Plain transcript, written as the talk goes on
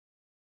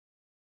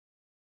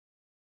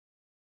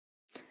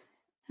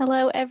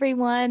Hello,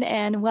 everyone,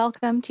 and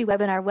welcome to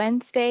Webinar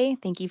Wednesday.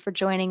 Thank you for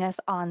joining us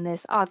on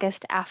this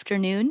August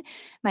afternoon.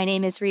 My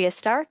name is Ria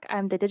Stark.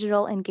 I'm the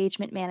Digital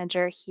Engagement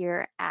Manager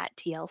here at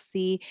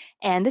TLC,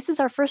 and this is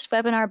our first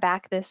webinar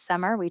back this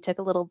summer. We took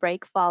a little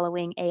break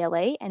following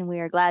ALA, and we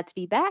are glad to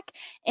be back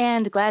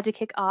and glad to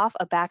kick off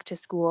a back to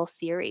school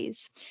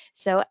series.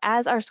 So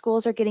as our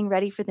schools are getting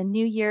ready for the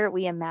new year,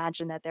 we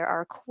imagine that there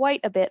are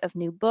quite a bit of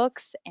new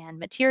books and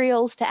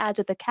materials to add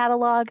to the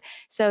catalog.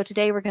 So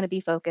today we're going to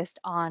be focused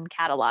on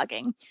cataloging.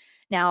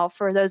 Now,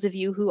 for those of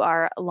you who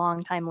are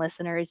longtime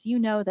listeners, you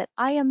know that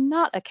I am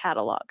not a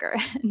cataloger.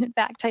 In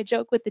fact, I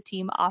joke with the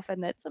team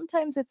often that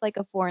sometimes it's like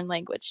a foreign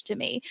language to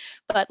me.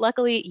 But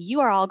luckily, you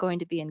are all going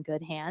to be in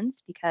good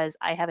hands because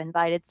I have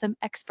invited some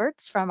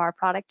experts from our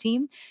product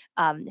team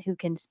who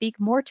can speak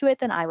more to it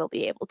than I will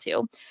be able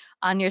to.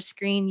 On your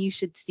screen, you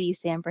should see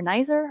Sam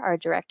Bernizer, our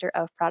Director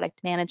of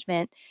Product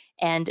Management,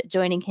 and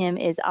joining him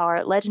is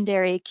our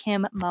legendary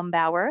Kim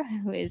Mumbauer,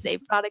 who is a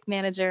product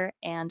manager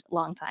and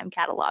longtime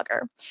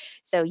cataloger.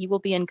 So you will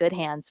be in good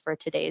hands for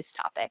today's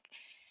topic.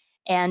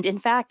 And in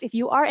fact, if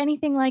you are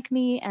anything like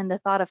me and the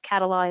thought of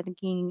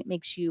cataloging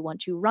makes you want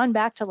to run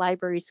back to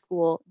library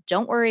school,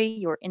 don't worry,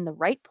 you're in the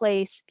right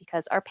place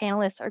because our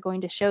panelists are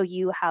going to show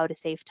you how to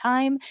save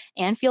time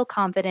and feel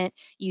confident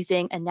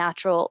using a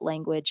natural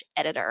language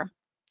editor.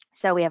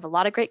 So we have a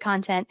lot of great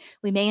content.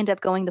 We may end up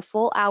going the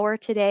full hour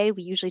today.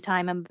 We usually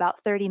time them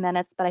about 30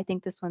 minutes, but I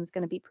think this one's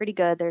going to be pretty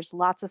good. There's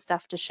lots of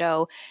stuff to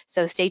show,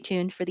 so stay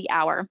tuned for the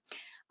hour.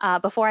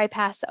 Before I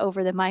pass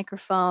over the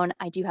microphone,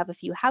 I do have a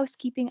few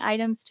housekeeping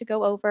items to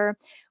go over.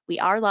 We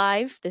are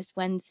live this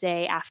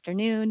Wednesday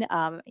afternoon.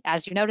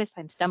 As you notice,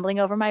 I'm stumbling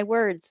over my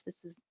words.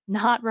 This is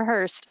not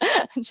rehearsed.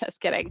 Just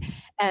kidding.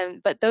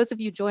 But those of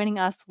you joining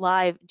us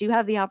live do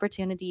have the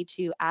opportunity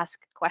to ask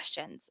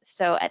questions.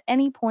 So at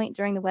any point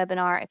during the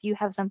webinar, if you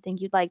have something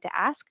you'd like to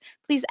ask,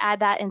 please add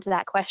that into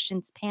that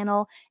questions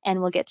panel, and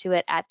we'll get to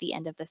it at the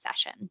end of the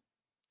session.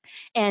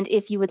 And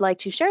if you would like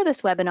to share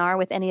this webinar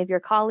with any of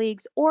your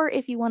colleagues, or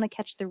if you want to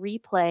catch the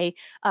replay,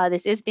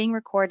 this is being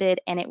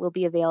recorded and it will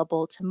be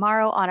available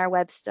tomorrow on our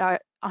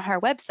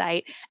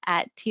website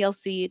at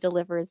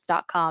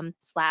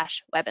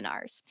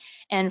tlcdelivers.com/webinars.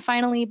 And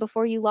finally,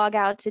 before you log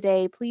out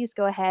today, please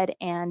go ahead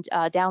and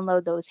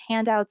download those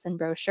handouts and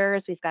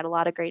brochures. We've got a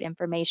lot of great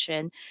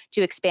information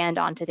to expand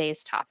on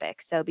today's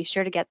topic, so be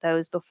sure to get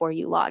those before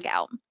you log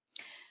out.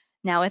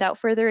 Now, without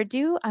further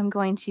ado, I'm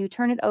going to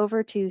turn it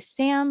over to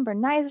Sam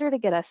Bernizer to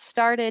get us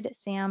started.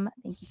 Sam,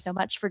 thank you so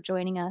much for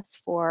joining us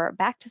for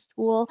Back to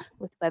School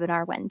with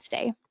Webinar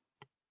Wednesday.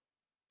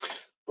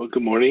 Well,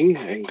 good morning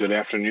and good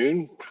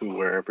afternoon to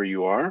wherever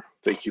you are.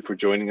 Thank you for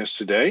joining us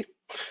today.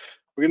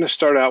 We're going to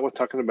start out with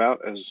talking about,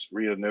 as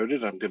Ria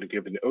noted, I'm going to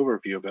give an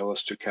overview of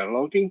LS2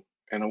 Cataloging.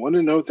 And I want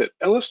to note that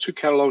LS2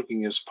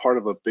 Cataloging is part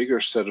of a bigger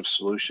set of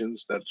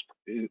solutions that's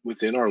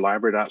within our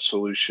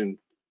Library.solution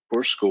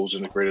for Schools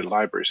Integrated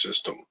Library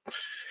System.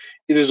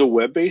 It is a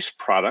web-based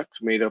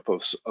product made up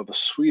of a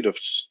suite of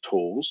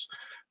tools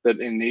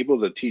that enable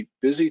the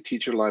busy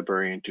teacher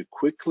librarian to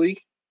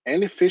quickly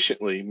and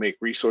efficiently make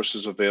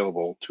resources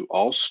available to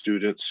all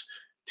students,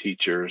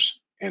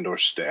 teachers, and/or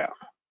staff.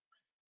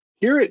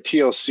 Here at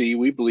TLC,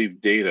 we believe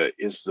data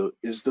is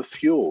the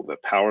fuel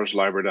that powers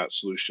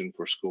Library.solution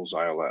for Schools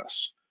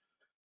ILS.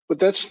 But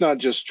that's not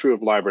just true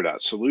of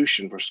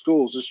Library.solution for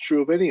Schools, it's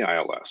true of any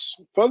ILS.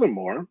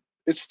 Furthermore,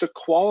 it's the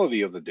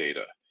quality of the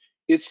data.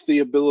 It's the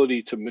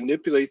ability to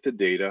manipulate the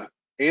data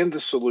and the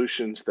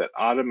solutions that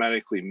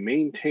automatically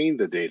maintain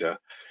the data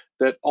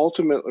that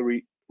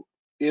ultimately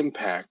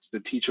impact the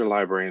teacher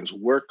librarian's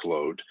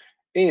workload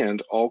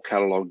and all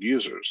catalog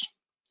users.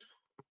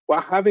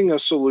 While having a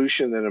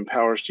solution that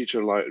empowers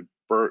teacher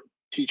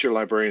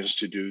librarians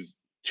to do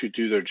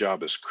their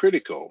job is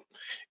critical,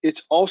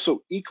 it's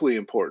also equally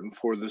important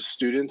for the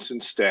students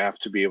and staff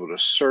to be able to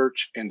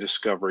search and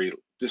discover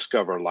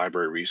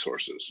library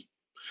resources.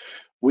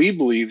 We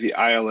believe the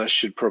ILS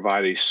should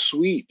provide a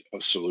suite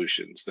of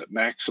solutions that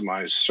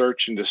maximize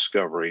search and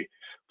discovery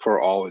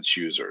for all its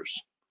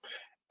users.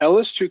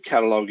 LS2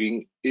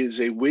 Cataloging is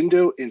a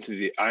window into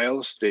the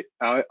ILS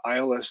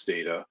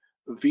data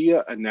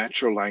via a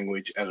natural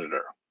language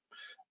editor.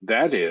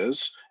 That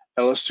is,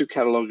 LS2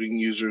 Cataloging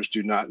users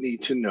do not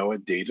need to know a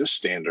data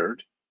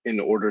standard in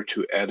order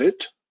to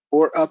edit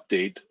or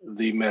update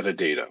the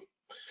metadata.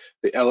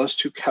 The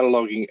LS2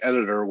 Cataloging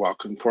editor, while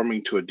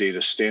conforming to a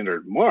data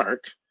standard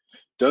MARC,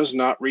 does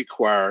not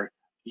require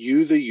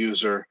you, the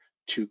user,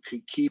 to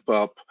keep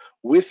up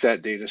with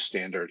that data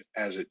standard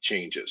as it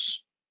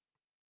changes.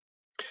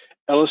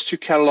 LS2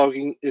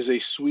 Cataloging is a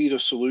suite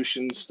of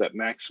solutions that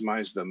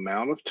maximize the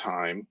amount of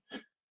time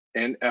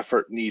and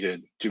effort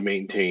needed to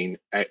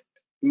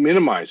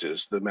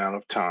minimizes the amount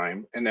of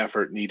time and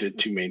effort needed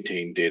to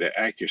maintain data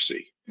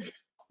accuracy.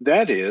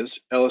 That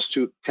is,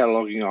 LS2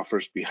 Cataloging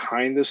offers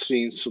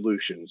behind-the-scenes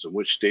solutions in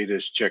which data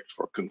is checked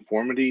for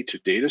conformity to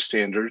data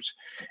standards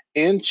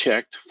and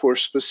checked for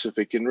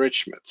specific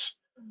enrichments.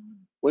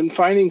 When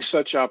finding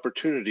such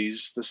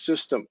opportunities, the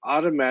system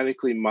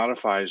automatically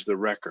modifies the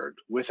record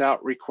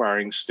without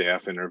requiring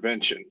staff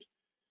intervention.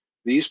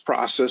 These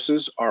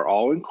processes are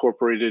all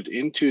incorporated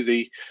into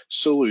the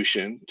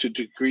solution to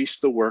decrease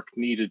the work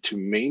needed to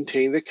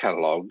maintain the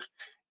catalog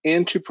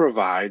and to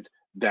provide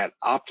that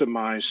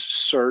optimized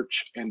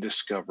search and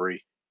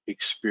discovery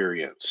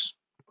experience.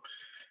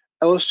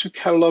 LS2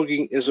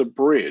 cataloging is a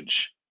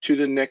bridge to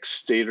the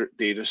next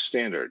data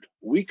standard.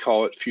 We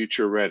call it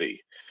Future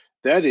Ready.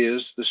 That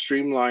is, the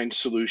streamlined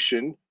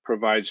solution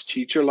provides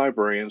teacher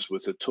librarians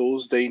with the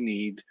tools they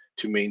need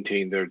to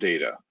maintain their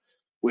data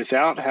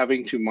without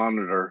having to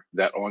monitor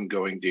that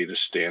ongoing data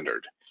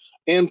standard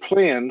and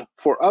plan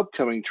for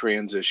upcoming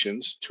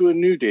transitions to a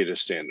new data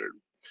standard.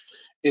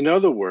 In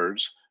other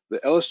words, the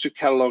LS2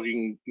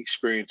 cataloging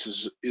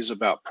experience is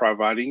about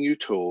providing you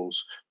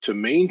tools to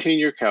maintain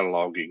your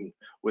cataloging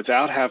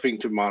without having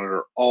to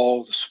monitor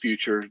all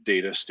future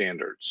data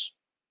standards.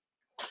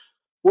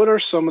 What are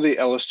some of the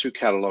LS2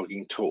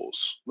 cataloging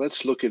tools?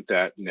 Let's look at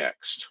that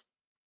next.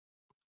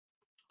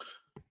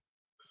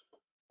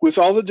 With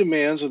all the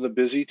demands of the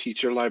busy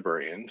teacher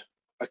librarian,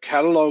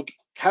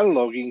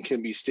 cataloging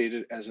can be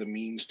stated as a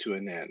means to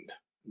an end.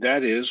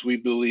 That is, we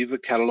believe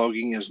that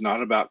cataloging is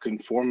not about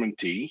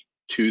conformity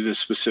to the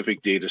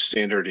specific data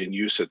standard in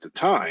use at the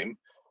time,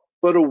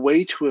 but a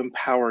way to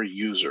empower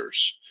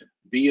users,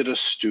 be it a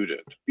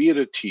student, be it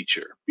a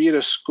teacher, be it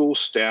a school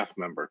staff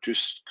member, to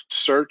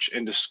search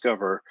and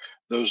discover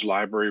those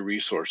library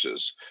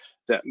resources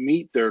that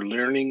meet their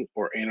learning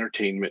or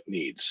entertainment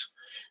needs.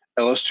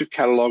 LS2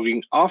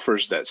 Cataloging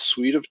offers that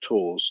suite of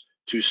tools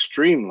to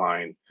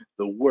streamline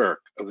the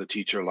work of the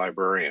teacher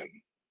librarian.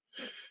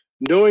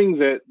 Knowing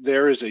that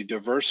there is a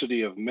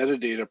diversity of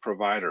metadata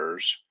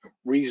providers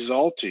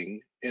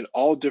resulting in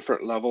all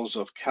different levels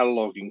of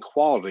cataloging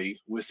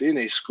quality within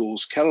a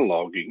school's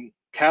catalog,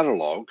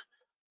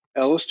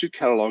 LS2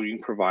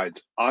 Cataloging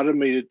provides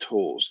automated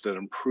tools that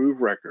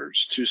improve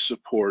records to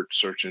support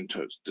search and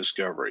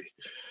discovery.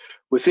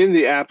 Within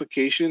the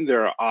application,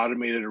 there are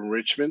automated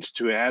enrichments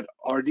to add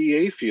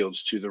RDA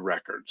fields to the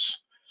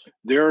records.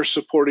 There are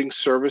supporting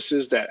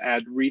services that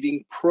add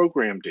reading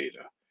program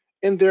data,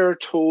 and there are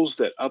tools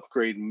that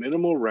upgrade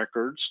minimal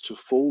records to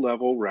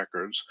full-level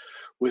records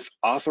with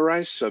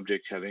authorized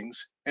subject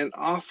headings and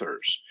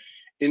authors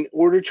in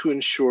order to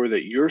ensure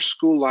that your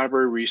school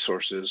library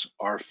resources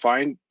are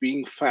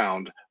being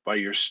found by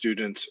your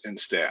students and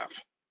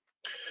staff.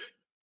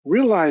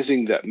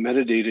 Realizing that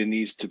metadata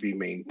needs to be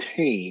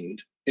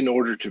maintained in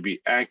order to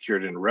be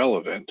accurate and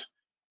relevant,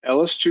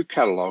 LS2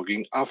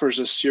 Cataloging offers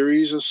a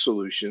series of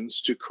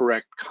solutions to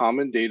correct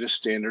common data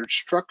standard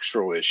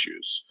structural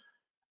issues.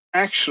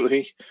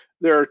 Actually,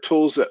 there are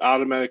tools that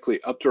automatically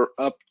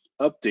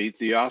update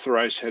the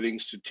authorized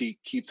headings to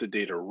keep the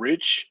data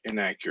rich and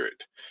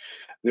accurate.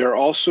 There are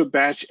also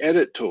batch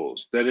edit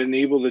tools that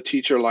enable the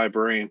teacher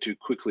librarian to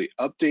quickly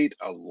update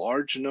a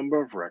large number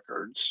of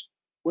records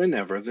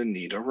whenever the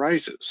need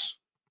arises.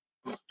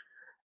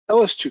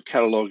 LS2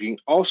 Cataloging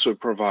also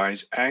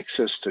provides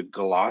access to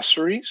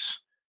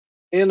glossaries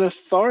and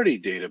authority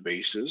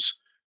databases,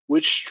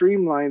 which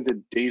streamline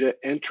the data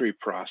entry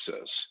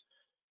process.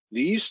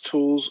 These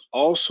tools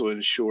also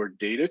ensure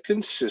data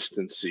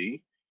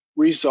consistency,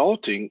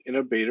 resulting in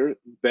a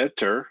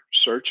better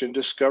search and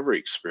discovery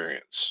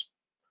experience.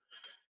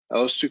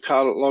 LS2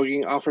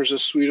 Cataloging offers a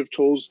suite of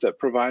tools that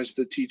provides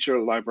the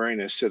teacher librarian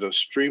a set of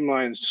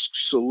streamlined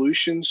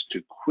solutions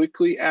to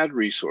quickly add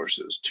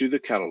resources to the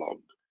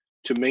catalog,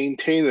 to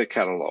maintain the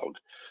catalog,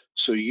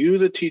 so you,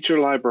 the teacher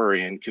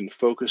librarian, can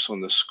focus on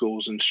the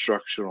school's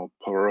instructional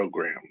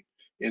program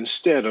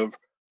instead of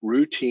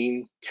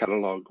routine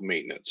catalog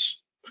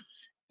maintenance.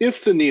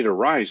 If the need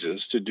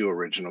arises to do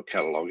original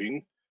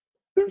cataloging,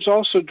 there's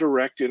also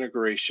direct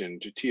integration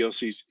to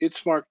TLC's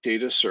non-MARC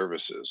data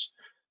services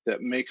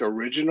that make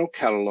original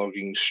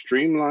cataloging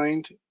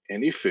streamlined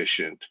and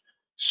efficient,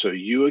 so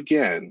you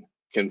again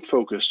can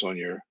focus on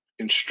your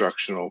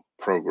instructional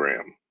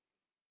program.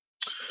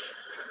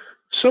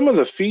 Some of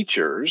the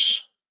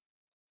features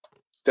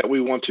that we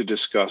want to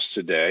discuss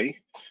today,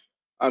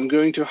 I'm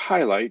going to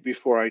highlight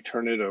before I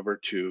turn it over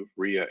to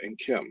Ria and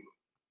Kim.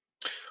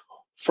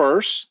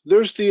 First,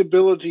 there's the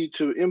ability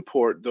to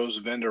import those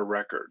vendor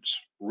records.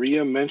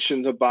 Ria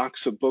mentioned the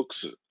box of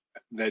books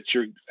that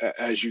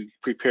as you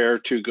prepare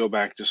to go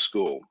back to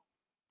school.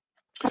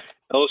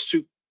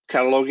 LS2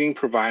 Cataloging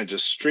provides a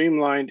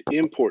streamlined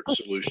import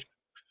solution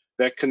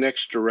that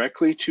connects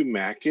directly to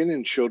Mackin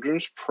and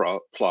Children's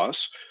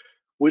Plus,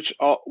 which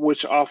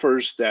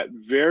offers that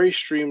very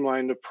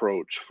streamlined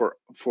approach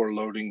for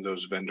loading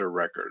those vendor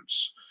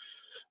records.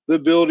 The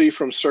ability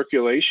from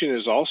circulation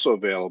is also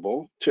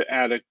available to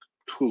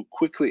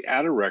quickly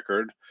add a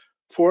record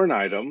for an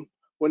item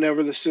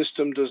whenever the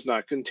system does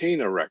not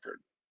contain a record.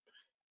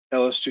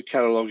 LS2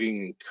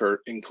 Cataloging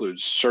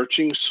includes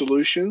searching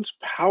solutions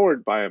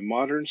powered by a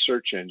modern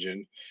search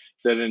engine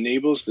that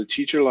enables the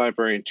teacher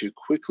librarian to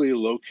quickly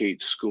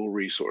locate school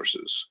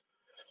resources.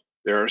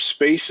 There are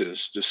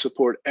spaces to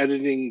support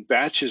editing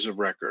batches of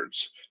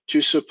records,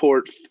 to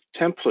support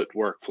template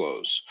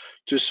workflows,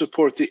 to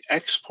support the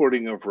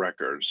exporting of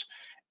records,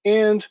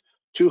 and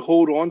to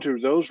hold on to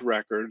those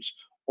records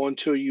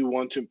until you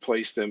want to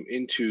place them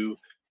into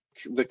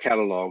the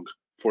catalog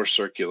for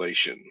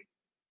circulation.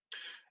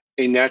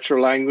 A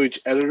natural language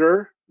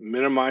editor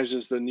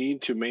minimizes the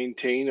need to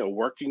maintain a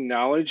working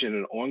knowledge and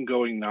an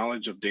ongoing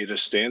knowledge of data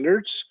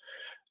standards.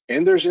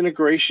 And there's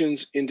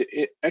integrations into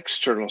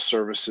external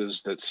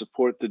services that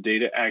support the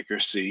data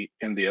accuracy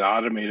and the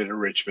automated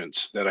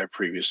enrichments that I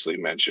previously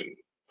mentioned.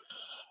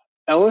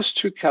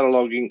 LS2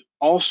 Cataloging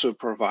also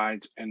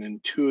provides an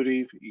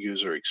intuitive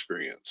user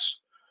experience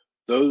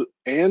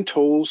and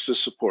tools to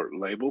support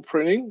label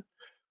printing,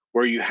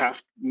 where you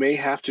may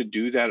have to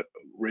do that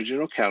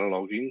original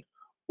cataloging,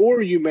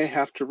 or you may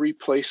have to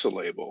replace a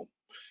label.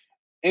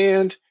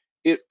 And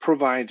it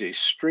provides a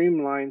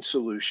streamlined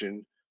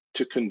solution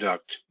to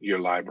conduct your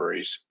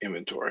library's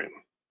inventory.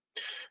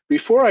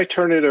 Before I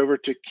turn it over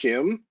to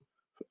Kim,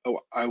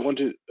 I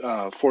wanted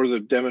for the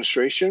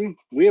demonstration,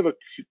 we have a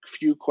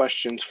few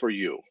questions for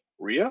you.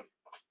 Ria?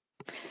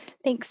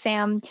 Thanks,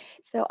 Sam.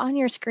 So on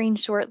your screen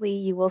shortly,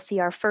 you will see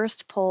our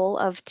first poll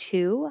of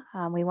two.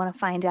 We want to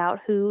find out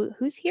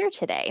who's here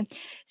today.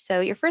 So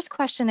your first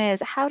question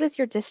is, how does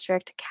your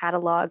district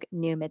catalog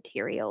new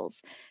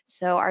materials?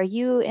 So are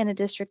you in a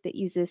district that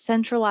uses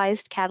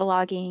centralized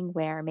cataloging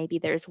where maybe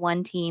there's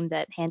one team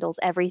that handles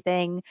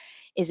everything?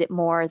 Is it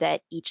more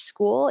that each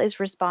school is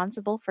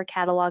responsible for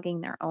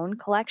cataloging their own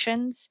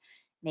collections?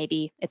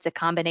 Maybe it's a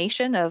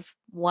combination of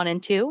 1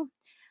 and 2.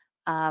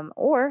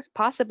 Or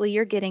possibly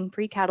you're getting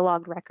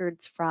pre-cataloged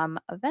records from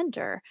a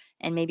vendor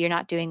and maybe you're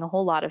not doing a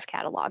whole lot of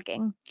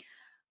cataloging.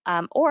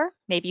 Or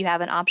maybe you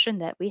have an option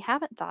that we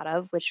haven't thought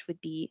of, which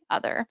would be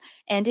other.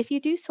 And if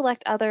you do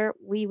select other,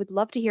 we would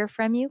love to hear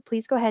from you.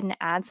 Please go ahead and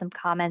add some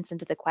comments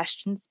into the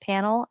questions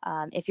panel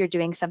if you're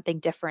doing something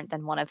different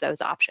than one of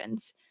those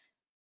options.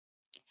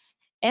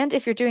 And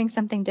if you're doing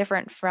something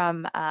different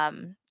from,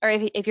 or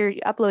if you're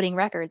uploading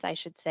records, I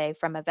should say,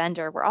 from a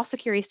vendor, we're also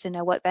curious to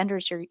know what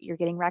vendors you're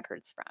getting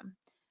records from.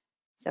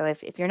 So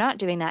if you're not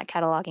doing that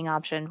cataloging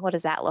option, what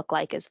does that look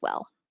like as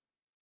well?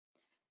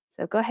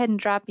 So go ahead and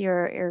drop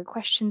your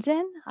questions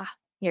in.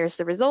 Here's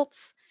the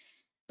results.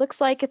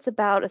 Looks like it's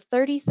about a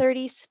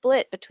 30-30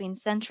 split between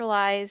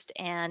centralized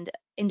and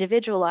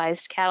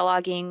individualized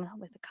cataloging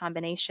with a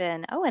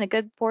combination. Oh, and a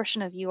good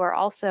portion of you are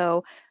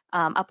also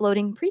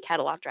uploading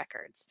pre-cataloged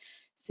records.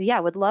 So yeah,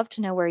 would love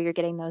to know where you're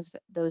getting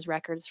those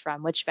records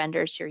from, which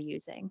vendors you're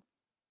using.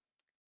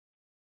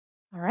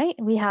 All right,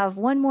 we have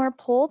one more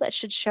poll that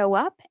should show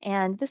up,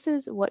 and this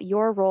is what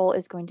your role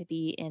is going to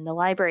be in the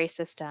library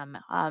system.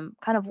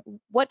 Kind of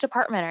what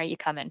department are you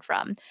coming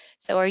from?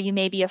 So are you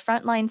maybe a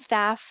frontline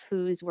staff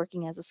who's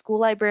working as a school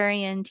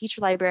librarian,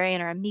 teacher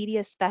librarian, or a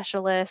media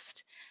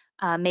specialist?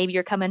 Maybe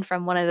you're coming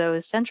from one of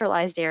those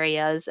centralized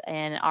areas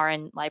and are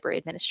in library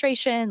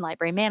administration,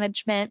 library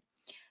management.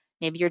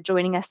 Maybe you're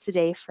joining us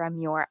today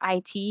from your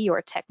IT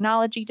or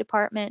technology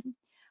department,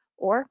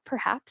 or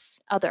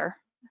perhaps other.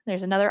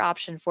 There's another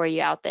option for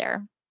you out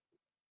there.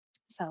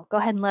 So go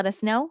ahead and let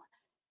us know.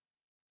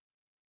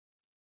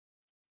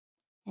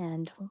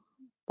 And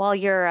while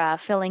you're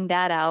filling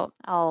that out,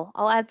 I'll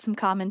add some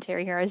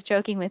commentary here. I was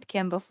joking with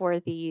Kim before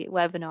the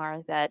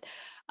webinar that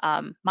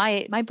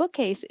my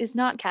bookcase is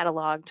not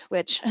cataloged,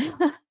 which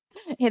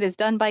it is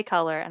done by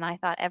color, and I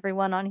thought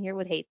everyone on here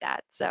would hate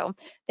that. So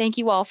thank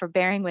you all for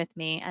bearing with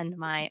me and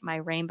my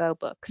rainbow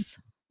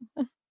books.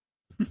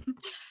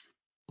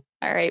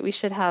 All right, we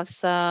should have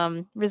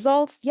some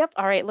results. Yep,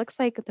 all right, looks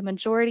like the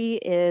majority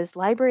is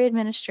library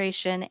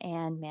administration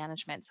and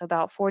management. So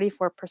about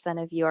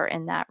 44% of you are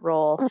in that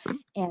role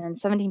and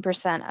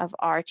 17% of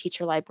our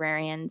teacher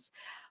librarians.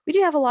 We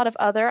do have a lot of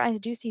other, I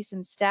do see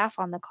some staff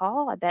on the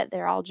call. I bet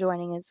they're all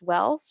joining as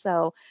well.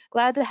 So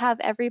glad to have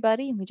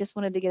everybody. And we just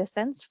wanted to get a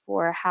sense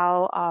for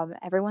how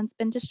everyone's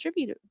been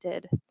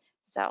distributed.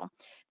 So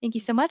thank you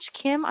so much,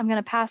 Kim. I'm going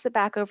to pass it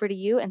back over to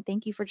you, and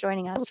thank you for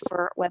joining us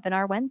for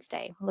Webinar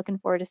Wednesday. Looking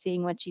forward to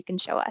seeing what you can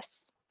show us.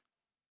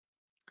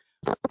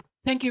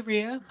 Thank you,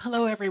 Ria.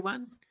 Hello,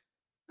 everyone.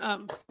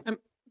 I'm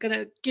going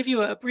to give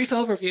you a brief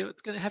overview.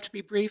 It's going to have to be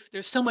brief.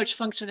 There's so much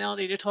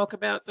functionality to talk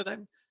about that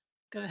I'm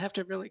going to have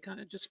to really kind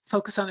of just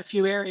focus on a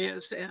few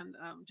areas and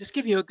just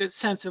give you a good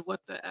sense of what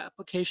the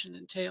application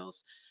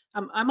entails.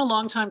 I'm a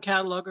longtime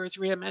cataloger, as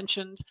Ria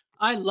mentioned.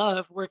 I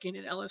love working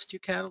in LS2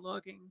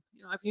 cataloging.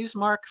 You know, I've used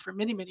MARC for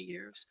many, many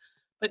years,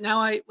 but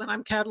now when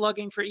I'm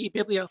cataloging for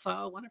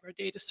eBibliophile, one of our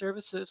data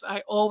services,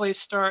 I always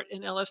start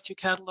in LS2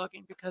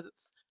 cataloging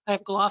because I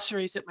have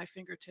glossaries at my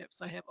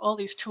fingertips. I have all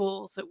these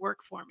tools that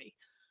work for me.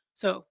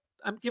 So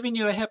I'm giving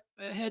you a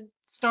head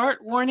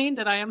start warning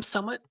that I am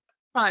somewhat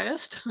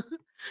biased,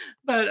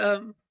 but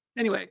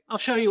anyway, I'll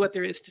show you what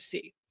there is to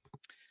see.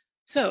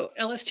 So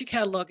LS2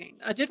 cataloging.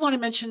 I did want to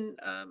mention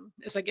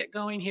as I get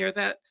going here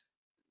that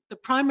the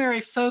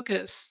primary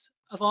focus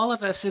of all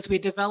of us as we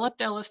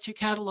developed LS2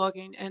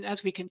 cataloging and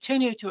as we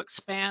continue to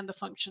expand the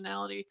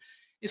functionality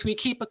is we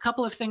keep a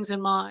couple of things in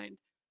mind.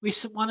 We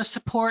want to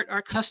support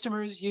our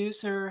customers'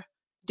 user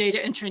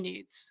data entry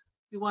needs.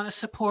 We want to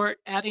support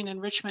adding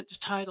enrichment to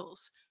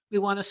titles. We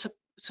want to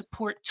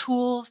support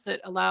tools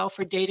that allow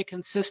for data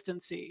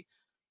consistency.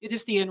 It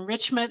is the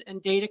enrichment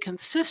and data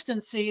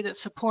consistency that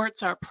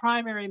supports our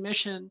primary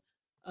mission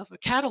of a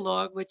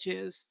catalog, which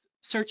is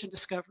search and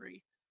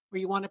discovery, where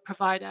you want to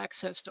provide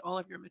access to all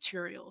of your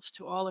materials,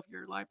 to all of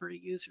your library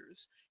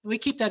users. And we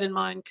keep that in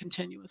mind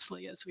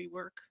continuously as we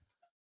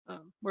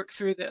work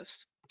through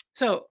this.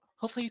 So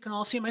hopefully you can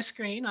all see my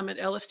screen. I'm at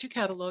LS2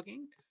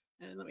 Cataloging,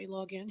 and let me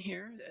log in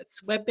here.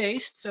 It's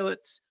web-based, so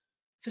it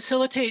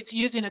facilitates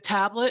using a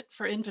tablet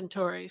for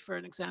inventory, for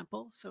an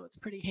example, so it's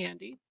pretty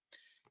handy.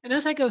 And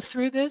as I go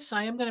through this,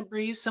 I am going to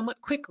breeze somewhat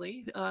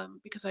quickly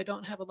because I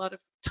don't have a lot of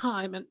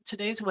time in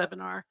today's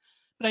webinar.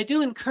 But I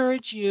do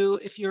encourage you,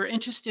 if you're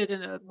interested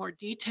in a more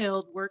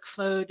detailed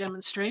workflow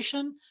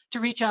demonstration, to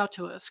reach out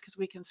to us because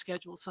we can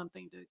schedule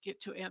something to get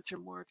to answer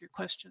more of your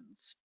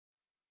questions.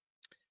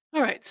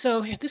 All right,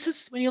 so this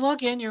is when you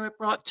log in, you're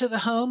brought to the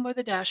home or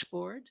the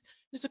dashboard.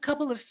 There's a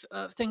couple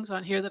of things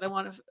on here that I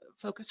want to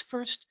focus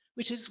first,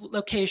 which is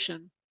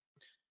location.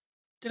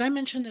 Did I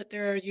mention that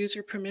there are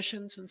user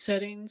permissions and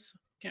settings?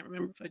 Can't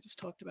remember if I just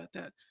talked about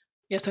that.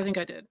 Yes, I think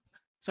I did.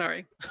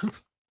 Sorry,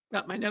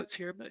 got my notes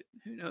here, but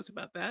who knows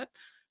about that.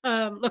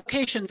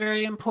 Location,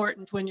 very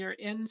important when you're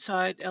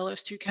inside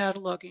LS2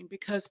 cataloging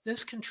because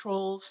this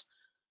controls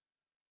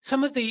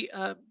some of the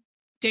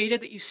data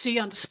that you see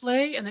on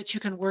display and that you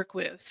can work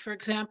with. For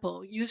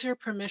example, user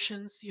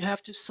permissions, you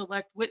have to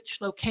select which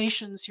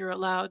locations you're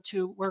allowed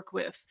to work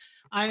with.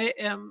 I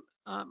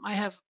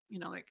have,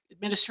 like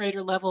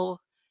administrator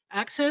level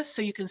access,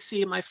 so you can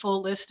see my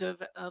full list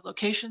of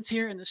locations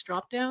here in this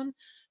dropdown.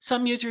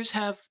 Some users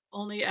have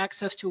only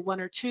access to 1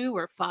 or 2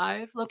 or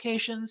 5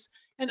 locations,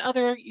 and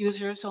other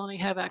users only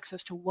have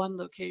access to 1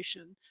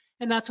 location.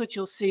 And that's what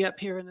you'll see up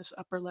here in this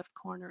upper left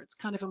corner. It's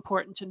kind of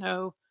important to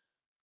know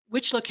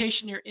which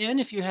location you're in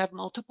if you have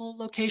multiple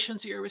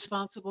locations that you're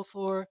responsible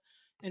for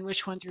and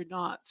which ones you're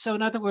not. So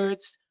in other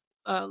words,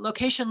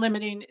 location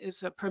limiting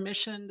is a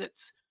permission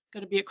that's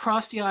going to be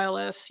across the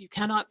ILS. You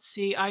cannot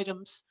see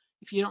items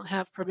if you don't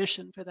have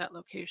permission for that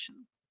location.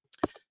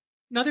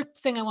 Another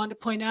thing I wanted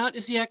to point out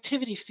is the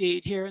activity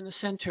feed here in the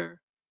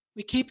center.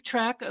 We keep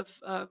track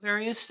of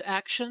various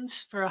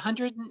actions for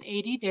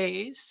 180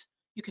 days.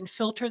 You can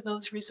filter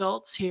those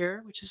results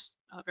here, which is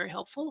very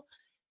helpful.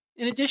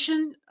 In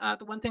addition,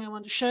 the one thing I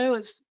want to show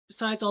is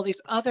besides all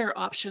these other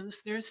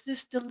options, there's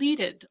this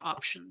deleted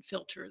option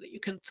filter that you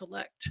can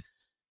select.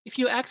 If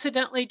you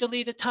accidentally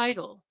delete a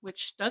title,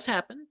 which does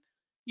happen,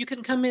 you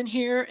can come in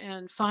here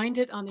and find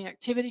it on the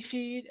activity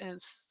feed and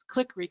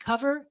click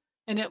recover,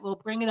 and it will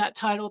bring that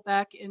title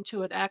back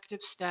into an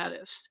active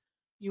status.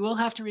 You will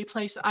have to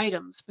replace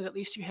items, but at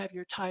least you have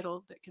your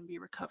title that can be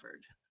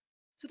recovered.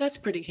 So that's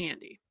pretty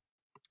handy.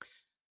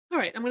 All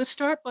right, I'm going to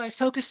start by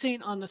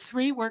focusing on the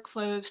 3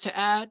 workflows to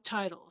add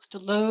titles, to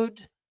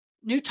load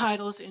new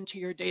titles into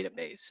your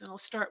database, and I'll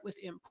start with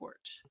import.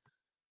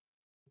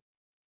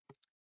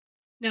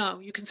 Now,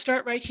 you can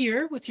start right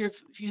here with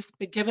if you've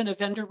been given a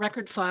vendor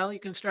record file, you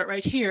can start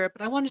right here,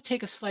 but I want to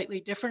take a slightly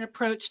different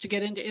approach to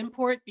get into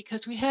import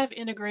because we have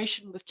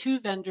integration with 2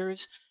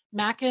 vendors,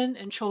 Mackin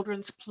and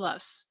Children's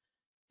Plus.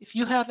 If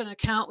you have an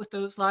account with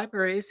those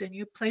libraries and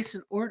you place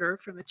an order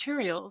for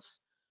materials,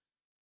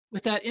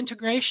 with that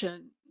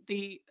integration,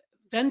 the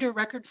vendor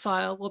record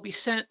file will be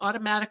sent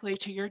automatically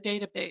to your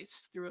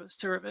database through a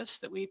service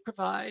that we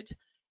provide,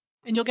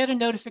 and you'll get a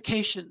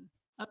notification.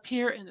 Up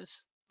here in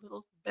this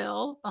little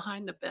bell,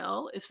 behind the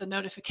bell, is the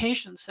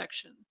notification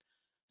section.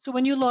 So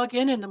when you log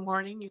in the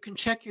morning, you can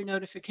check your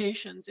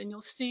notifications, and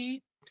you'll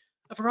see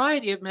a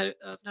variety of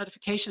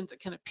notifications that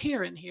can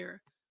appear in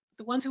here.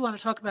 The ones we want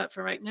to talk about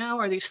for right now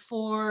are these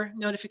 4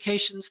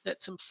 notifications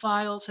that some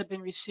files have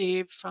been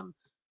received from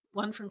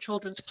 1 from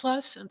Children's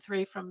Plus and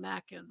 3 from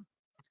Mackin.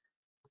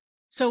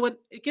 So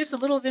it gives a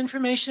little of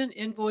information,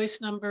 invoice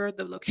number,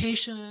 the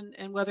location,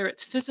 and whether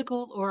it's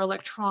physical or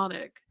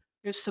electronic.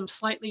 There's some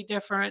slightly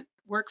different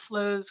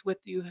workflows with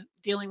you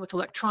dealing with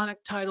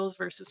electronic titles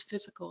versus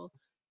physical.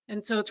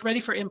 And so it's ready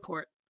for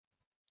import.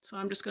 So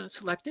I'm just going to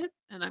select it,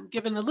 and I'm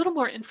given a little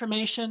more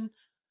information.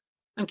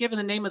 I'm given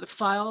the name of the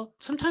file.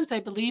 Sometimes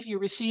I believe you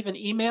receive an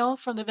email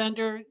from the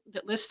vendor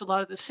that lists a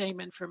lot of the same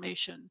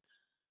information.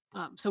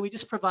 So we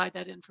just provide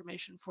that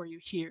information for you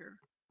here.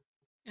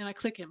 And I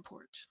click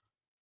import.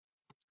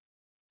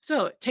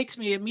 So it takes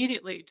me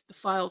immediately to the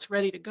file's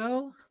ready to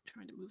go. I'm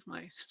trying to move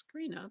my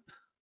screen up.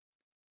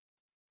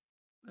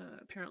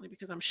 Apparently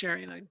because I'm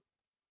sharing, I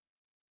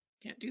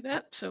can't do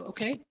that. So,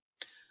 okay.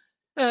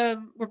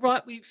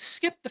 We've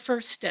skipped the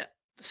first step.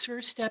 The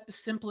first step is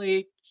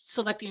simply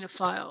selecting a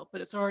file,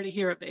 but it's already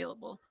here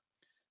available.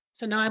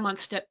 So now I'm on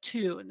step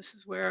 2, and this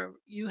is where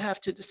you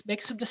have to just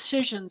make some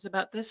decisions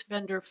about this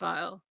vendor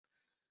file.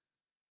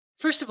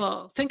 First of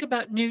all, think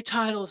about new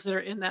titles that are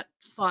in that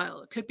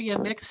file. It could be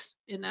a mix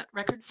in that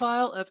record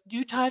file of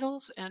new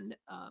titles and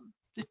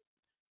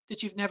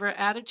that you've never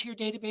added to your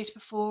database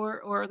before,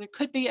 or there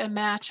could be a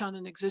match on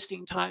an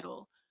existing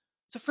title.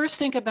 So first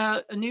think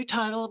about a new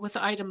title with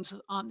items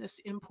on this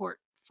import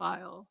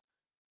file.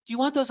 Do you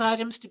want those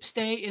items to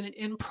stay in an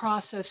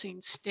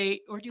in-processing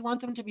state, or do you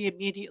want them to be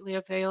immediately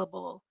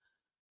available?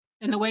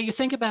 And the way you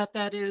think about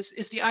that is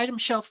the item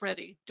shelf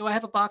ready? Do I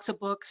have a box of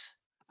books?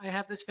 I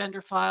have this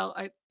vendor file.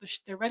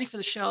 They're ready for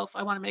the shelf.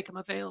 I want to make them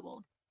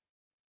available.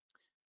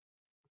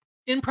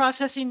 In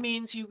processing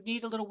means you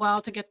need a little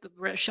while to get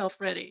the shelf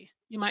ready.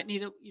 You might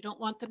need you don't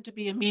want them to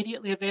be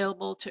immediately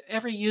available to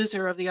every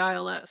user of the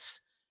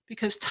ILS,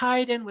 because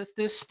tied in with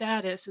this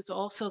status is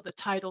also the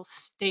title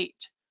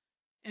state.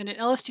 And in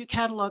LS2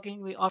 cataloging,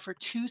 we offer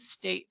 2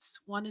 states.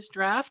 One is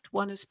draft,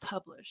 one is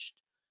published.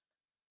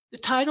 The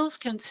titles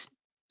can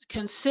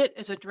sit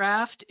as a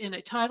draft in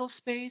a title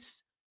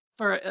space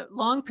for a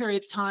long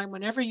period of time.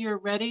 Whenever you're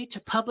ready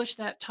to publish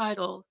that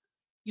title,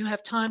 you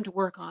have time to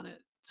work on it.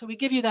 So we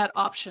give you that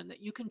option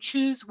that you can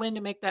choose when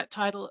to make that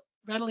title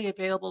readily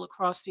available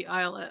across the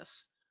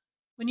ILS.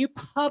 When you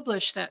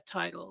publish that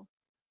title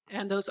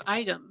and those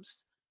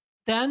items,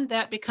 then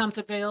that becomes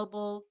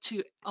available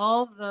to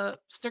all the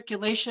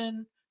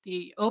circulation,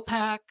 the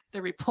OPAC,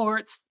 the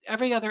reports,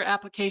 every other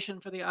application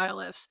for the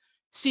ILS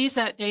sees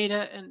that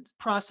data and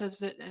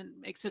processes it and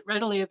makes it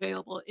readily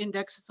available,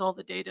 indexes all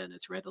the data, and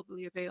it's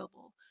readily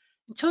available.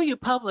 Until you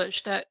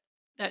publish, that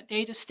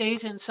data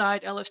stays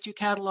inside LS2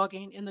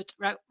 cataloging in the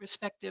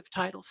respective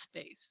title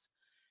space.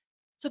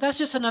 So that's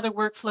just another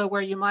workflow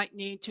where you might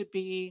need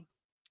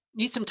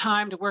some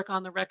time to work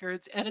on the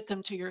records, edit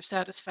them to your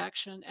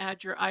satisfaction,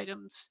 add your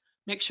items,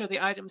 make sure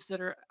the items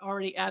that are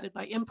already added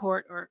by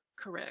import are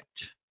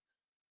correct.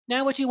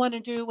 Now what you want to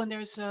do when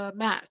there's a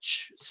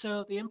match.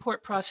 So the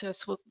import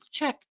process will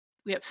check.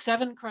 We have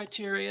 7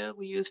 criteria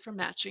we use for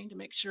matching to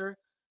make sure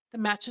the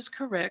match is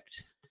correct.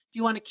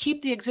 You want to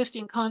keep the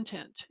existing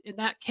content. In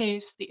that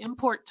case, the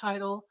import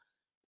title,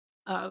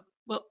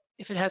 well,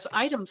 if it has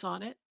items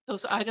on it,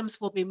 those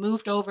items will be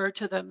moved over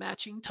to the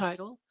matching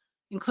title,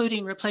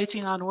 including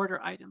replacing on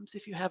order items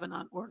if you have an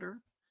on order.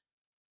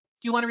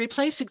 Do you want to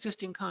replace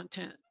existing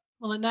content?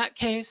 Well, in that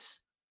case,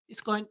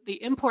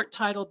 the import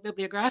title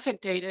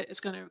bibliographic data is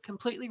going to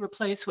completely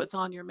replace what's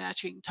on your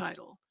matching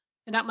title.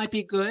 And that might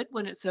be good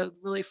when it's a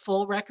really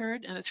full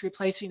record and it's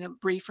replacing a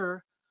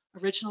briefer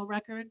original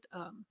record.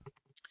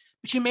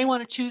 But you may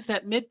want to choose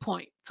that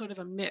midpoint, sort of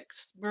a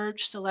mix,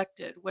 merge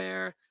selected,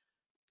 where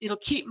it'll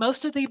keep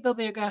most of the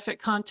bibliographic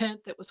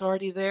content that was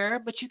already there,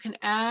 but you can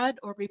add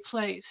or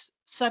replace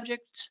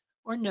subjects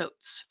or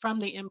notes from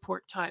the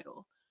import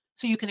title.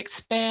 So you can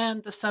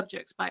expand the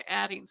subjects by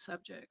adding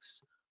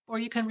subjects, or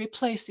you can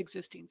replace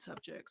existing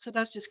subjects. So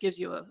that just gives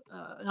you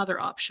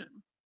another option.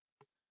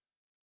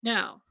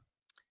 Now,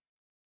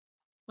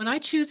 when I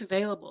choose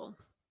available,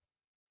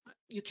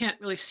 you can't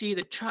really see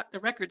the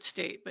record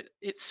state, but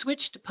it's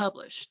switched to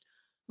published.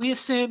 We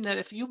assume that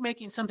if you're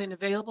making something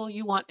available,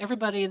 you want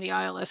everybody in the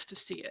ILS to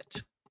see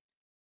it.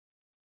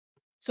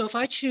 So if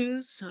I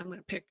choose, I'm going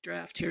to pick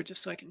draft here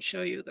just so I can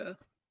show you the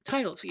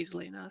titles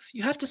easily enough.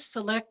 You have to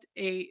select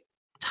a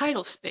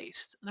title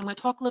space. And I'm going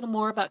to talk a little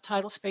more about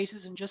title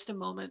spaces in just a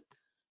moment.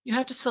 You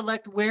have to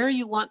select where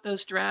you want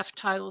those draft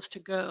titles to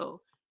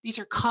go. These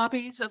are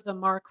copies of the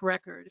MARC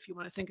record, if you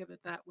want to think of it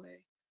that way.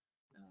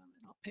 And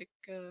I'll pick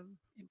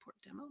import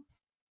demo.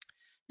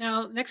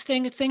 Now, next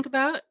thing to think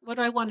about, what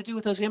do I want to do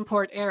with those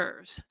import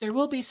errors? There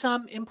will be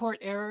some import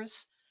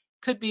errors.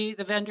 Could be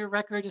the vendor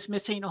record is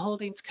missing a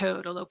holdings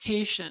code, a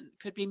location.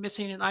 Could be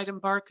missing an item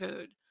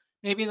barcode.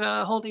 Maybe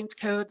the holdings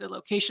code, the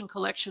location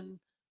collection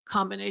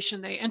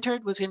combination they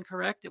entered was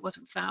incorrect. It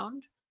wasn't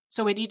found.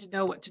 So we need to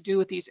know what to do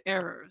with these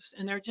errors.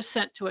 And they're just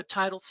sent to a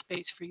title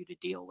space for you to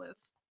deal with.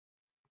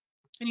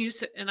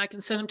 And I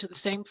can send them to the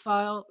same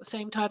file, the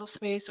same title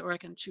space, or I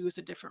can choose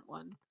a different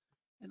one.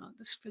 And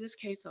for this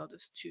case, I'll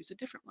just choose a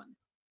different one.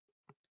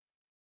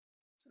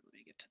 So let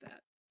me get to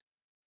that.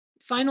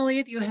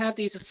 Finally, you have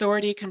these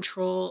authority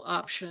control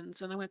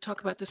options, and I'm going to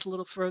talk about this a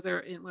little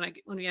further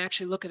when we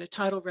actually look at a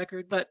title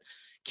record. But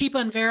keep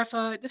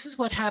unverified. This is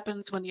what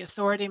happens when the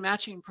authority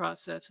matching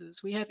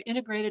processes. We have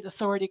integrated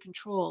authority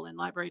control in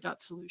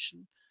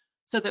library.solution,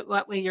 so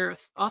that way your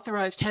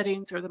authorized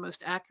headings are the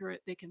most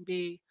accurate they can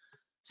be.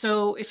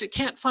 So if it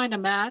can't find a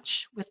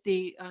match with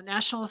the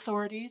national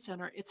authorities and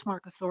our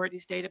ITSMARC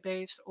authorities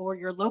database, or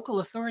your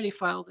local authority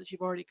file that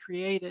you've already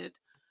created,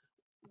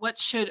 what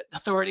should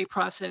authority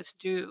process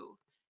do?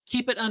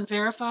 Keep it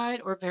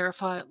unverified or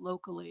verify it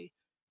locally?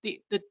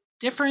 The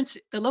difference,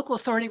 the local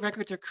authority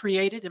records are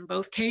created in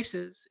both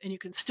cases, and you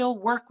can still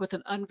work with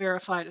an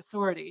unverified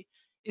authority.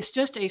 It's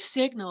just a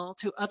signal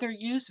to other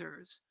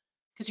users,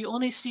 because you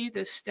only see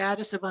the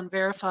status of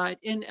unverified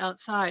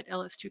outside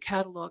LS2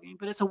 cataloging,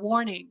 but it's a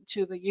warning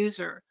to the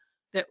user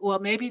that, well,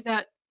 maybe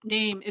that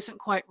name isn't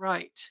quite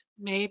right.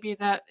 Maybe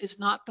that is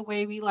not the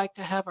way we like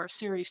to have our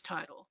series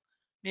title.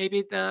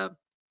 Maybe the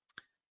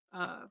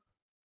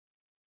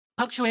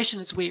punctuation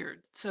is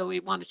weird, so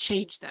we want to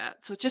change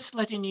that. So just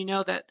letting you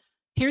know that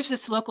here's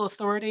this local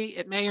authority.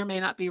 It may or may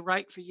not be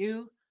right for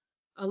you.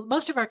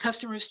 Most of our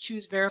customers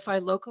choose verify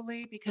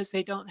locally because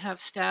they don't have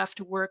staff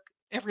to work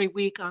every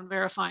week on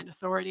verifying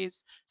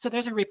authorities. So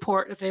there's a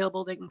report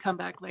available. They can come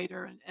back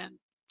later and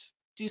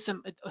do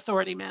some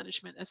authority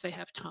management as they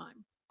have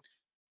time.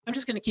 I'm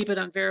just going to keep it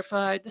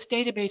unverified. This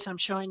database I'm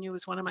showing you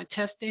is one of my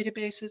test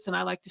databases, and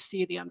I like to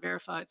see the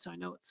unverified so I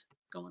know what's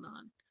going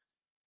on.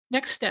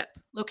 Next step,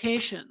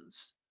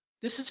 locations.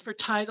 This is for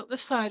title.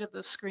 This side of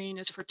the screen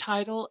is for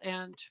title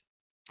and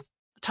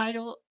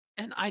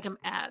item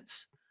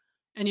ads.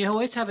 And you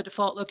always have a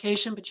default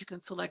location, but you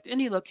can select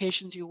any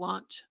locations you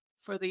want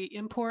for the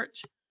import.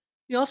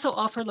 We also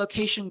offer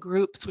location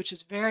groups, which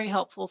is very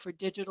helpful for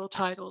digital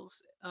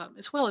titles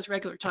as well as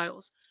regular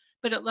titles.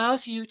 But it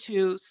allows you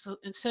to,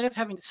 instead of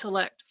having to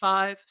select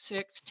 5,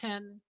 6,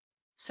 10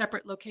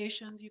 separate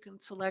locations, you can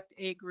select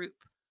a group.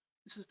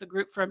 This is the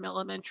group from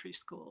elementary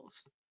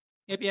schools.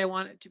 Maybe I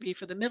want it to be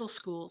for the middle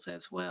schools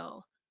as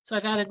well. So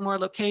I've added more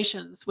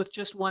locations with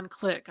just one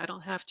click. I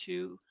don't have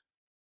to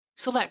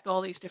select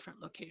all these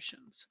different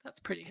locations. That's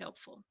pretty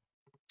helpful.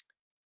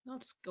 I'll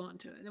just go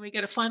into it. And then we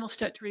get a final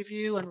step to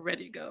review and we're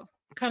ready to go.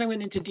 Kind of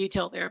went into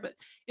detail there, but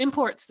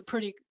import's the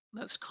pretty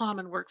most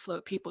common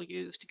workflow people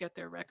use to get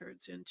their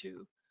records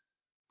into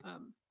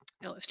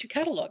LS2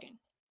 cataloging.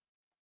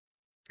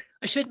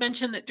 I should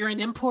mention that during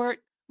import,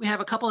 we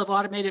have a couple of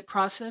automated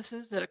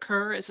processes that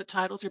occur as the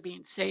titles are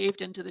being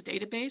saved into the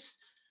database.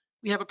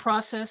 We have a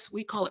process,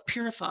 we call it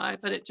Purify,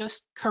 but it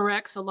just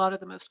corrects a lot of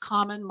the most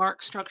common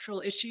MARC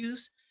structural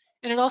issues.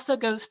 And it also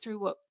goes through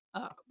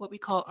what we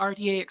call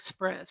RDA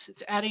Express.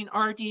 It's adding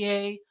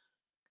RDA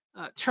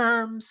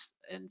terms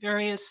and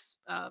various,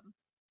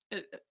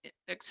 it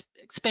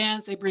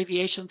expands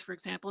abbreviations, for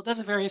example. It does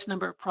a various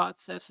number of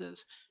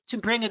processes to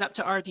bring it up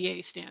to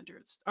RDA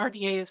standards.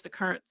 RDA is the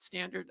current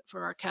standard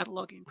for our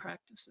cataloging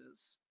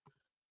practices.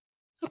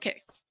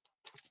 Okay,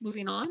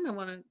 moving on, I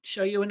want to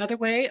show you another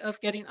way of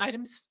getting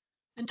items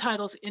and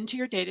titles into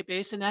your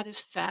database, and that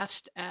is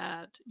fast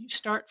add. You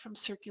start from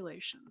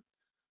circulation.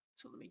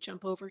 So let me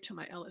jump over to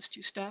my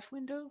LS2 staff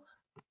window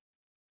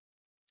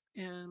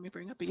and we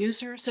bring up a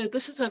user. So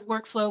this is a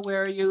workflow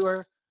where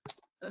your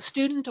a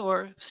student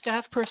or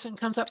staff person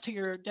comes up to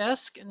your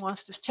desk and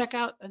wants to check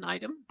out an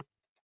item.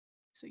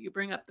 So you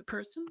bring up the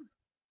person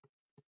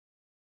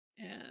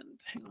and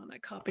hang on, I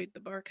copied the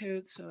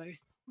barcode so I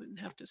wouldn't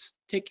have to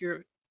take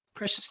your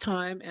precious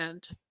time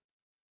and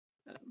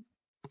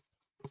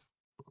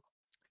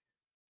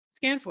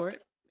scan for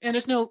it. And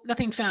there's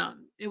nothing found.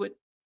 It would,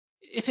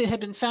 if it had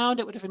been found,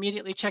 it would have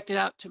immediately checked it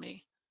out to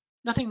me.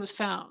 Nothing was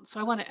found, so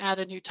I want to add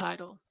a new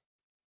title.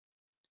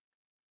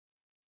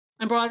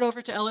 I'm brought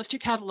over to LS2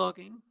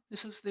 Cataloging.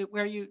 This is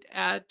where you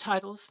add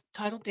title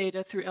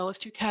data through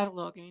LS2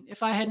 Cataloging.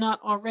 If I had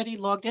not already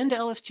logged into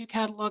LS2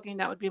 Cataloging,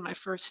 that would be my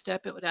first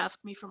step. It would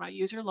ask me for my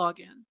user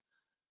login.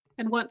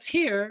 And once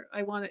here,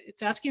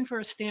 it's asking for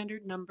a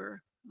standard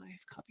number.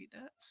 I've copied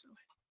that, so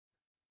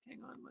hang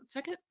on one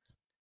second.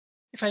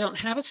 If I don't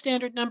have a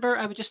standard number,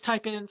 I would just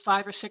type in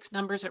 5 or 6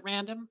 numbers at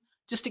random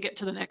just to get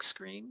to the next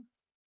screen.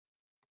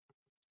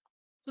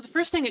 So the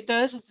first thing it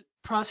does is the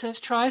process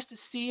tries to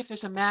see if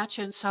there's a match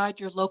inside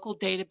your local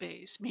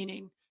database,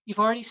 meaning you've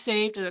already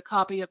saved a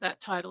copy of that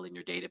title in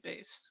your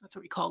database. That's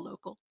what we call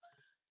local.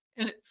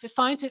 And if it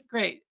finds it,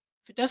 great.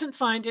 If it doesn't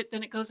find it,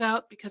 then it goes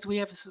out because we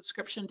have a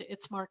subscription to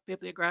its MARC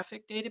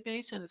bibliographic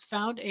database and it's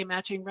found a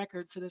matching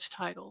record for this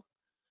title.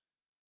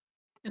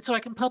 And so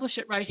I can publish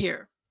it right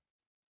here.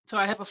 So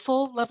I have a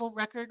full level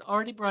record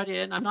already brought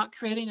in. I'm not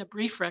creating a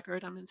brief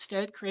record. I'm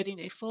instead creating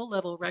a full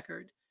level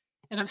record.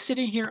 And I'm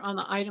sitting here on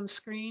the item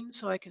screen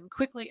so I can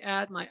quickly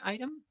add my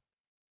item.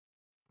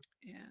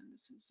 And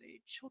this is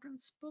a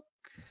children's book.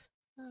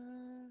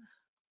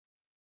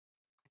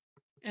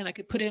 And I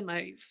could put in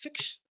my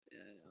fiction.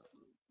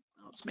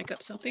 I'll just make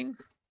up something.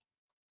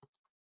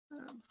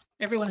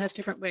 Everyone has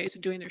different ways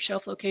of doing their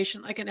shelf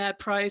location. I can add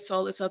price,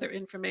 all this other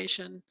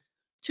information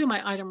to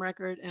my item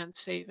record and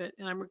save it.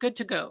 And I'm good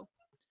to go.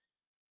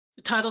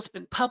 The title's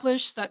been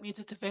published. That means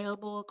it's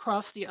available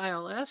across the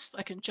ILS.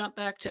 I can jump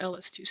back to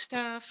LS2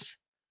 staff.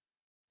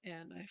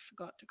 And I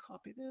forgot to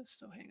copy this,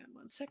 so hang on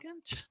one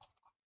second.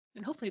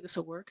 And hopefully this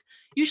will work.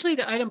 Usually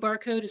the item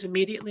barcode is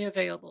immediately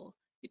available.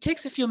 It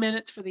takes a few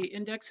minutes for the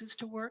indexes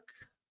to work.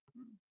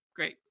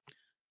 Great.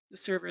 The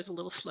server is a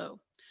little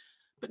slow.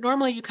 But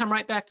normally you come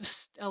right back to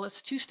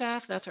LS2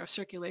 staff. That's our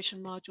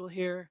circulation module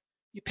here.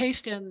 You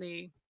paste in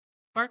the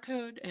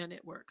barcode and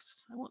it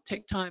works. I won't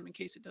take time in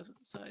case it doesn't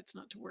decide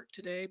not to work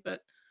today,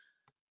 but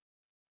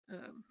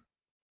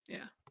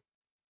yeah.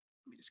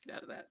 Let me just get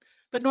out of that.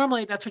 But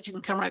normally that's what you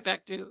can come right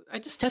back to. I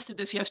just tested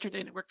this yesterday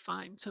and it worked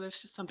fine. So there's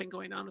just something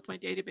going on with my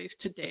database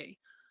today.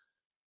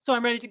 So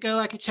I'm ready to go.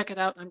 I can check it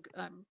out.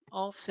 I'm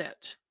all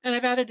set. And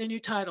I've added a new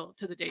title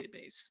to the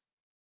database,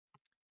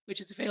 which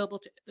is available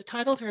to, the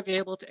titles are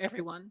available to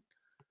everyone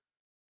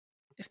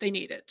if they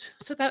need it.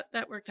 So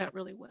that worked out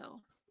really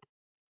well.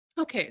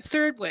 Okay,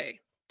 third way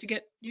to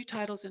get new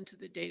titles into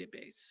the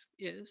database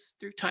is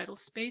through title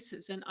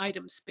spaces and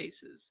item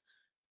spaces.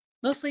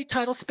 Mostly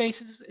title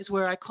spaces is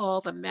where I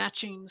call the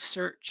matching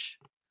search.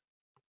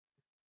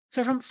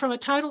 So from a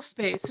title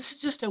space, this is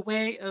just a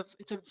way of,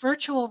 it's a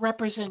virtual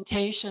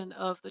representation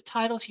of the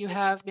titles you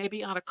have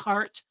maybe on a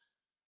cart,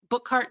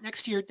 book cart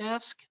next to your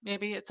desk.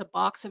 Maybe it's a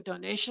box of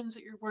donations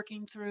that you're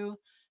working through.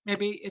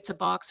 Maybe it's a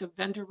box of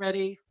vendor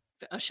ready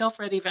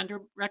shelf-ready vendor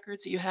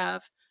records that you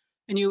have,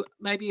 and you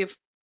maybe have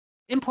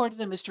imported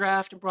them as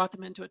draft and brought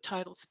them into a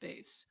title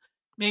space.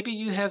 Maybe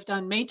you have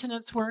done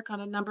maintenance work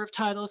on a number of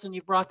titles and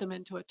you brought them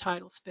into a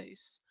title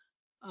space.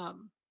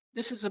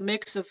 This is a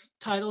mix of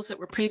titles that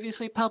were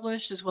previously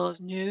published as well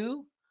as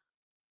new.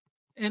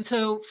 And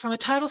so from a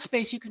title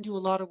space, you can do a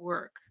lot of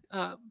work.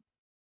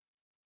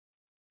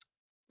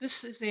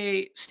 This is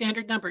a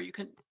standard number. You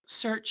can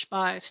search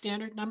by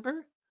standard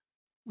number.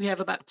 We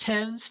have about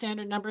 10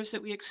 standard numbers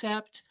that we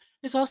accept.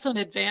 There's also an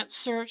advanced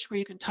search where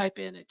you can type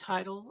in a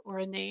title or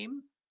a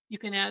name. You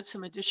can add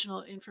some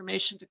additional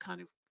information to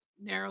kind of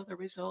narrow the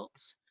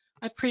results.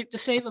 To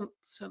save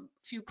some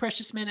few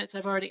precious minutes,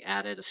 I've already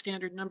added a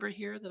standard number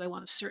here that I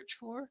want to search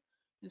for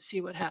and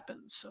see what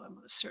happens. So I'm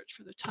going to search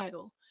for the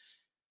title.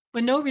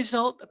 When no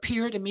result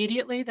appeared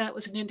immediately, that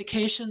was an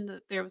indication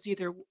that there was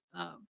either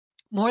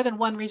more than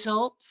one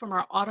result from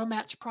our auto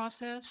match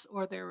process,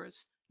 or there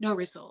was no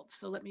results.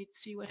 So let me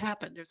see what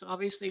happened. There's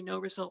obviously no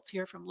results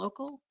here from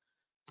local.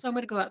 So I'm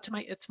going to go out to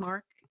my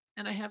ITSMARC,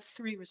 and I have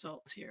 3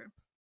 results here.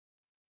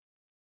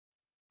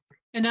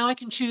 And now I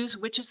can choose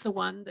which is the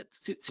one that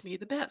suits me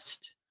the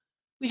best.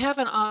 We have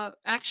an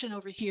action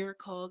over here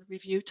called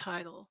review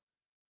title.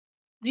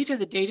 These are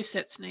the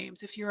datasets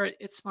names. If you're an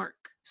ITSMARC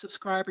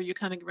subscriber, you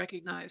kind of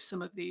recognize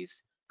some of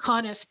these.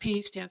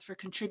 CONSP stands for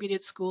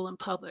Contributed School and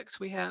Publics.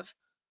 We have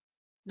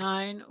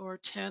 9 or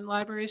 10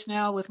 libraries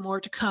now, with more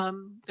to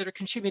come, that are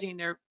contributing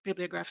their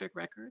bibliographic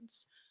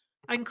records.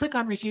 I can click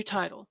on review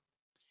title,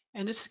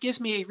 and this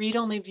gives me a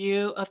read-only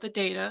view of the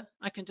data.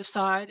 I can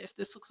decide if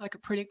this looks like a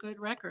pretty good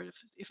record,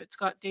 if it's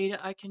got data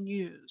I can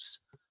use.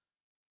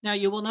 Now,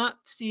 you will not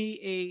see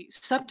a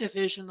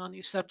subdivision on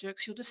these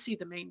subjects. You'll just see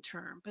the main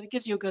term, but it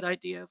gives you a good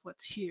idea of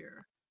what's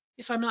here.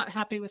 If I'm not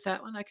happy with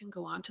that one, I can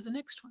go on to the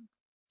next one.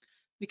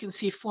 We can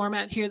see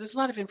format here. There's a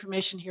lot of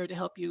information here to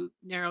help you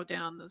narrow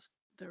down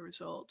the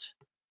result.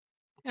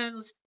 And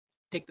let's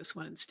take this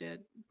one instead.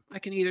 I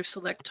can either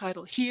select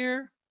title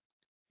here.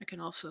 I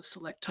can also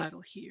select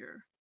title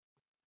here.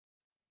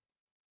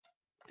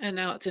 And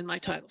now it's in my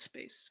title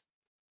space.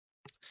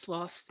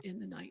 Sloths in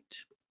the Night.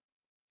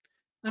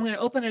 I'm going to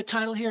open a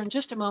title here in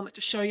just a moment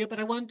to show you, but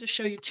I wanted to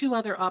show you 2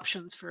 other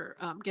options for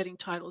getting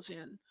titles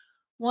in.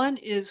 One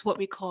is what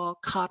we call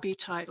copy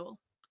title.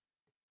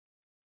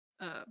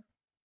 And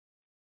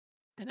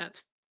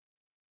that's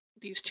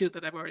these 2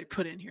 that I've already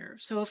put in here.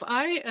 So if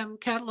I am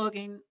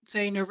cataloging,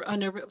 say,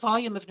 a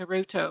volume of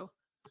Naruto,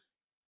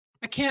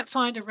 I can't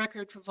find a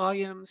record for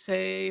volume,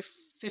 say,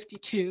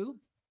 52,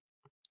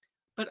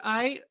 but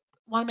I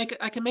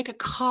can make a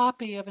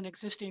copy of an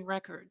existing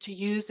record to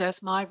use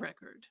as my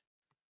record.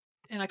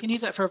 And I can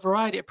use that for a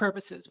variety of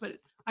purposes, but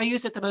I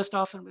use it the most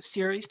often with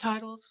series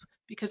titles,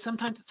 because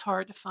sometimes it's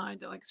hard to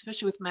find, like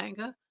especially with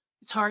manga,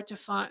 it's hard to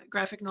find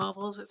graphic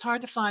novels. It's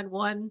hard to find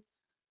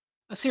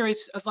a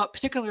series of a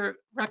particular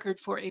record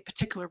for a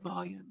particular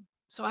volume.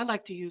 So I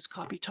like to use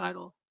copy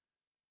title.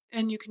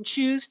 And you can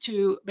choose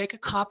to make a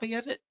copy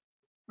of it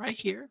right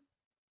here.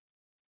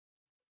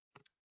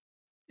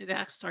 It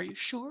asks, are you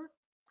sure?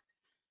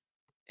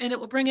 And it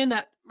will bring in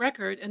that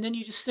record, and then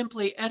you just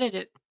simply edit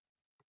it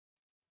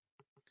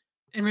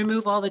and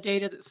remove all the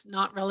data that's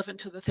not relevant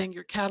to the thing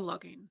you're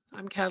cataloging.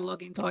 I'm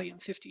cataloging volume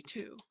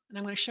 52, and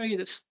I'm going to show you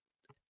this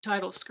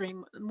title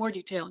screen in more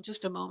detail in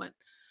just a moment.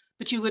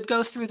 But you would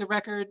go through the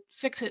record,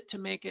 fix it to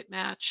make it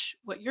match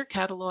what you're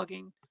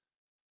cataloging.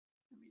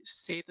 Let me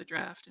just save the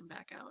draft and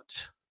back out.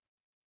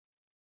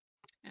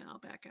 And I'll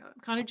back out.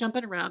 I'm kind of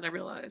jumping around, I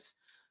realize.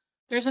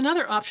 There's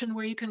another option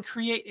where you can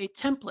create a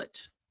template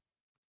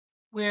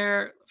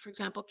where, for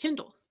example,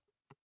 Kindle.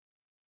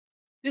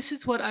 This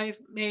is what I've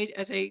made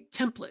as a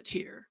template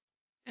here.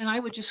 And I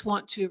would just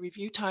want to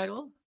review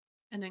title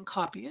and then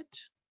copy it.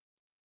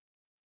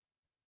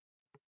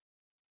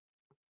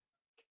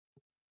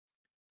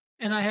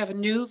 And I have a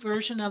new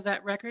version of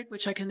that record,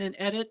 which I can then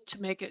edit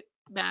to make it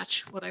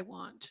match what I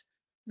want.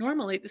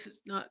 Normally, this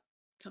is not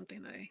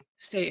something I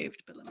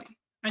saved, but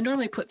I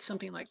normally put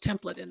something like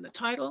template in the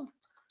title,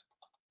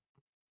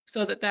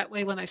 so that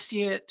way when I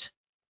see it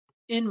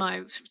in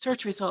my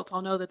search results,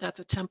 I'll know that that's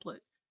a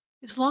template.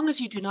 As long as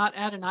you do not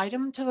add an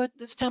item to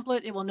this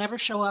template, it will never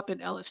show up in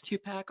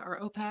LS2 pack or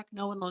OPAC.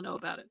 No one will know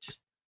about it.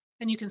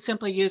 And you can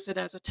simply use it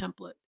as a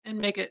template and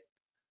make it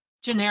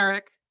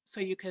generic so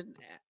you can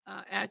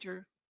add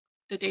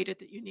the data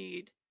that you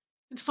need.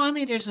 And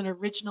finally, there's an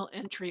original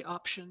entry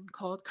option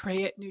called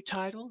Create New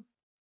Title.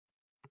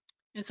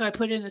 And so I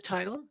put in the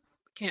title,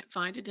 can't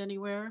find it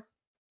anywhere.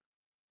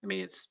 I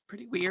mean, it's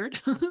pretty weird,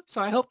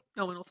 so I hope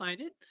no one will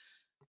find it.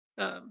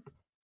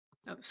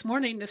 Now this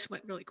morning, this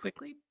went really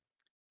quickly.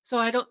 So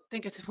I don't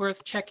think it's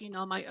worth checking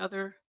all my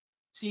other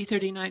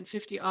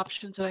Z3950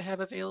 options that I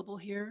have available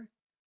here.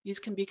 These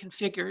can be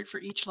configured for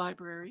each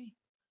library.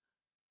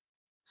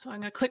 So I'm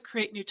going to click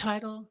Create New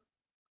Title,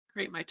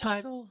 create my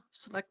title,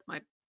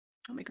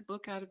 I'll make a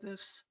book out of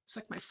this,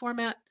 select my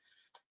format.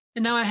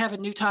 And now I have a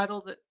new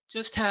title that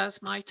just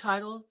has my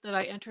title that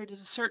I entered as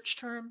a search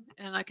term,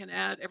 and I can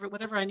add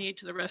whatever I need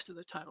to the rest of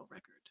the title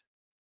record.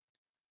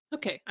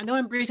 Okay, I know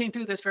I'm breezing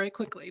through this very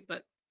quickly,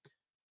 but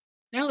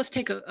Now let's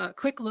take a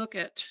quick look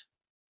at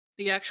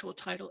the actual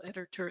title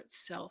editor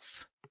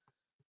itself.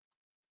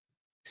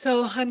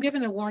 So I'm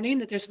given a warning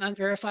that there's an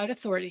unverified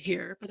authority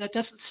here, but that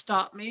doesn't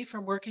stop me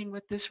from working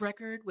with this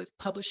record, with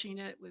publishing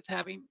it, with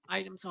having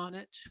items on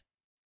it.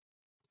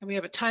 And we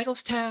have a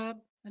titles tab,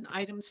 an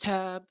items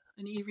tab,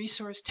 an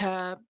e-resource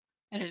tab,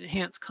 and an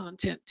enhanced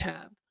content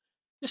tab.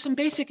 There's some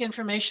basic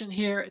information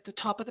here at the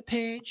top of the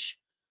page,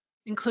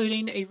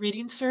 including a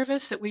reading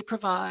service that we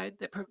provide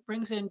that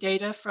brings in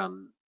data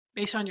from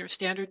based on your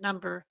standard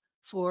number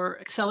for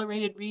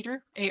Accelerated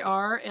Reader,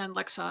 AR, and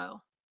Lexile.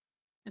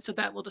 And so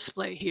that will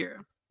display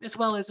here, as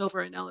well as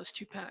over an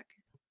LS2 pack.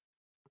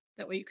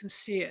 That way you can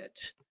see it.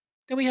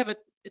 Then we have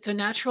it's a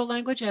natural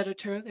language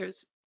editor.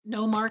 There's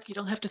no MARC. You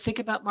don't have to think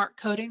about MARC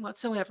coding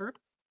whatsoever.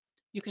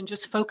 You can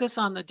just focus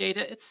on the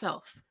data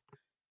itself.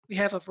 We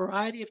have a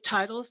variety of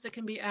titles that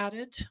can be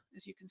added.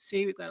 As you can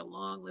see, we've got a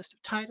long list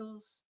of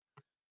titles.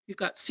 We've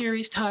got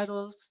series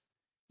titles.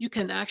 You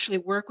can actually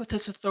work with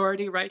this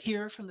authority right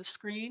here from the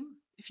screen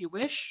if you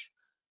wish.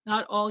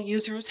 Not all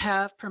users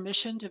have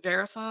permission to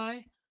verify,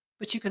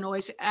 but you can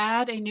always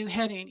add a new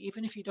heading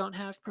even if you don't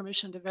have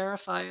permission to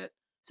verify it.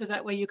 So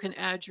that way you can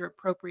add your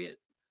appropriate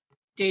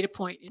data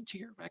point into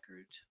your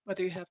record,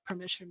 whether you have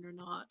permission or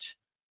not.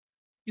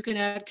 You can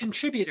add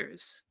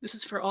contributors. This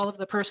is for all of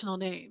the personal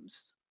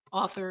names,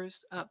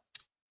 authors,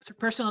 so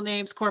personal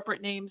names,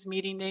 corporate names,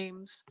 meeting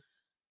names.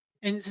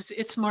 And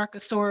it's MARC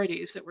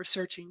authorities that we're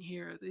searching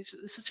here. This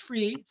is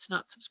free. It's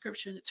not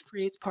subscription. It's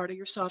free. It's part of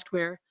your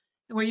software.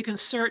 And where you can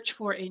search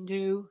for a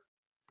new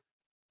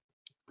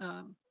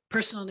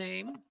personal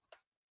name.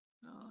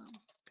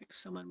 Pick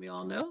someone we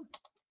all know.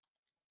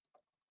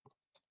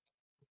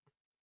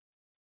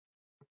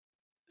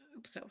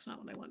 Oops, that was not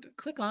what I wanted to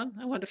click on.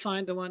 I wanted to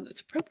find the one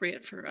that's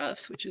appropriate for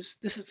us, which is,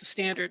 this is the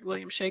standard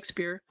William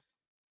Shakespeare.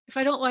 If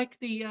I don't like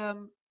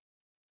the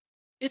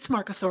its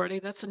MARC authority,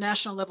 that's the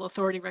national level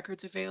authority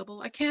records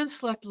available, I can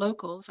select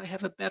local if I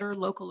have a better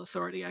local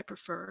authority I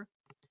prefer.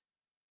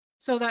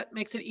 So that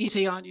makes it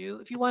easy on you.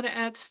 If you want to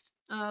add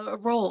a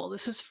role,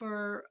 this is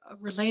for a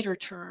relator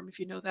term, if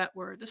you know that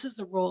word. This is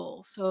the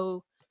role.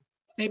 So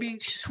maybe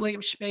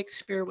William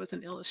Shakespeare was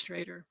an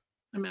illustrator.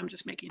 I mean, I'm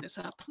just making this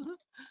up.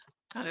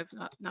 Kind of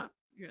not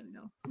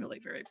really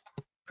very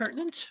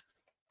pertinent.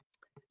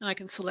 And I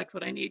can select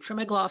what I need from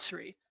a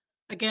glossary.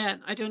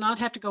 Again, I do not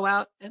have to go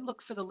out and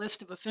look for the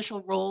list of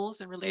official roles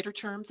and relator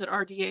terms that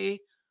RDA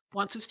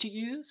wants us to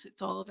use.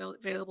 It's all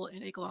available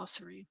in a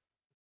glossary.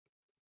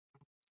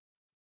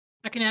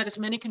 I can add as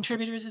many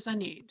contributors as I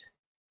need.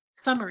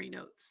 Summary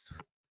notes,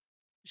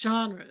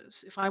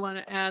 genres. If I want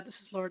to add,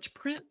 this is large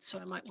print, so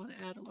I might want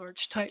to add a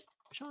large type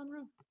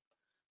genre.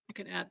 I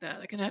can add that.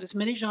 I can add as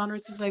many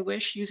genres as I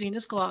wish using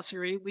this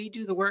glossary. We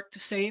do the work to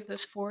save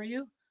this for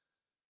you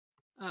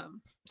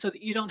so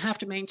that you don't have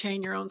to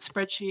maintain your own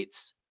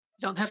spreadsheets.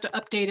 You don't have to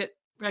update it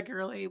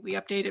regularly. We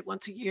update it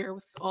once a year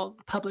with all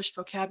the published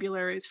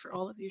vocabularies for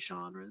all of these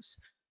genres.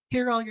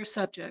 Here are all your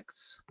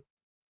subjects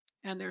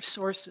and their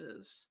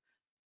sources.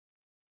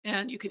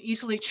 And you can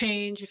easily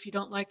change, if you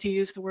don't like to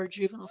use the word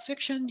juvenile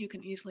fiction, you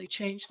can easily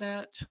change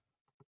that.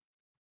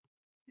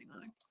 Hang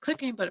on, I'm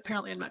clicking, but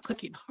apparently I'm not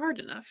clicking hard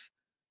enough.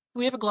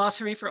 We have a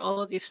glossary for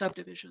all of these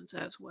subdivisions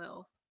as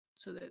well,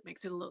 so that it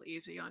makes it a little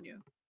easy on you.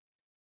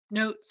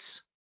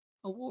 Notes,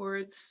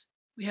 awards.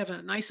 We have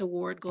a nice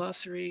award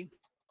glossary.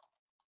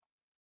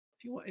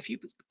 If you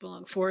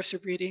belong Forest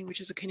of Reading,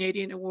 which is a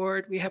Canadian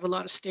award, we have a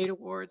lot of state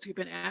awards we've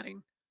been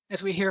adding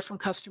as we hear from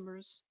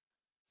customers.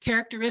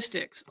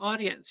 Characteristics,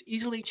 audience,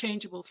 easily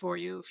changeable for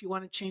you if you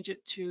want to change it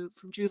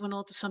from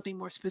juvenile to something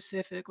more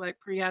specific like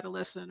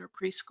pre-adolescent or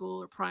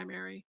preschool or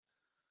primary.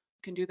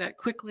 You can do that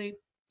quickly,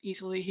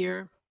 easily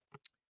here.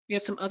 We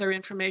have some other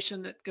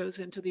information that goes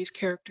into these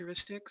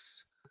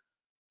characteristics.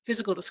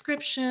 Physical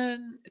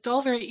description, it's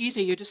all very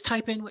easy. You just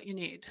type in what you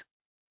need.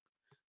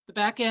 The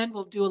back end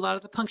will do a lot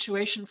of the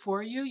punctuation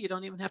for you. You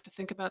don't even have to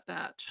think about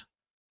that.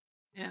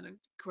 And of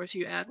course,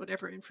 you add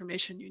whatever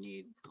information you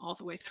need all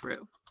the way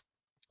through.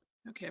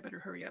 Okay, I better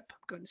hurry up. I'm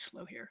going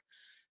slow here.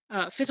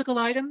 Physical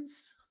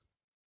items.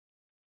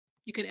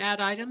 You can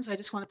add items. I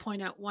just want to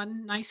point out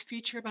one nice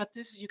feature about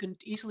this is you can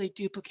easily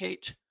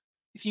duplicate.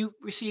 If you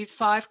received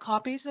 5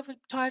 copies of a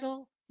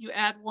title, you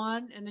add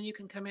 1, and then you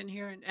can come in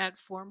here and add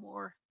 4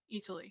 more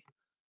easily.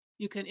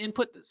 You can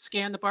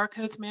scan the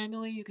barcodes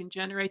manually. You can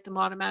generate them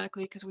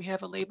automatically because we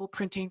have a label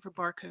printing for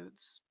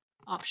barcodes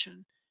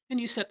option.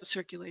 And you set the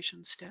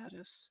circulation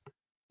status.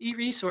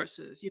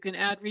 E-resources, you can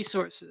add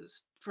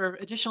resources for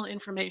additional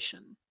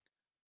information.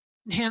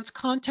 Enhanced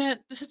content,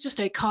 this is just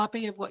a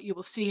copy of what you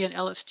will see in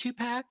LS2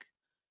 pack.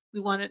 We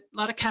want a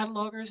lot of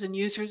catalogers and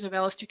users of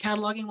LS2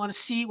 cataloging want to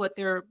see what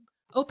their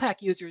OPAC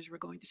users were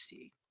going to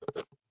see.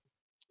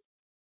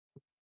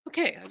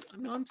 Okay, I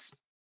know I'm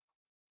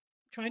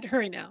trying to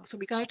hurry now. So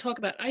we got to talk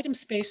about item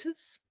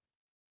spaces.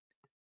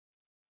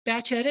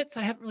 Batch edits,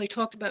 I haven't really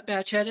talked about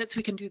batch edits.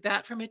 We can do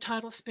that from a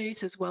title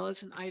space as well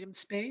as an item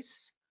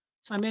space.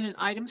 So I'm in an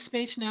item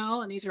space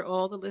now, and these are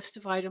all the list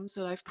of items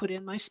that I've put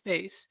in my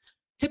space.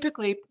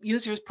 Typically,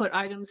 users put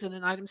items in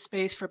an item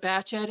space for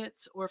batch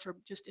edits or for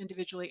just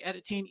individually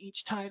editing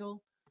each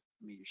title.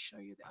 Let me just show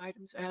you the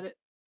items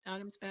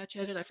batch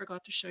edit. I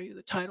forgot to show you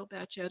the title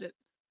batch edit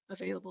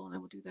available, and I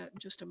will do that in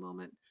just a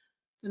moment.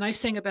 The nice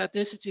thing about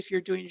this is if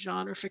you're doing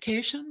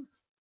genreification,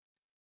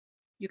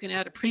 you can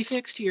add a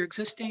prefix to your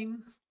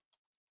existing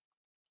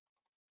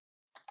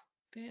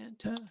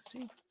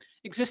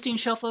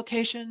shelf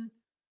location,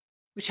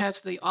 which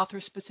has the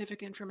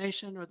author-specific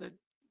information or the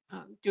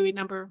Dewey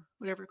number,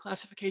 whatever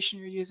classification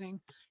you're using.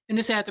 And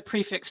this adds a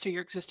prefix to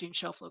your existing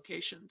shelf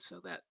location so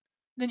that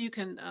then you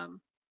can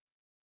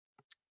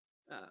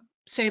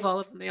save all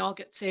of them. They all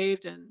get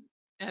saved, and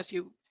as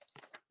you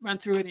run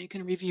through it and you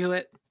can review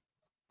it,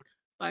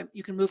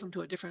 you can move them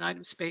to a different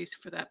item space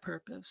for that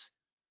purpose.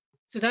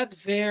 So that's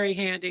very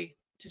handy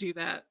to do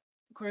that.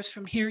 Of course,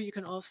 from here you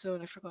can also,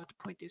 and I forgot to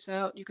point these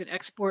out, you can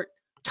export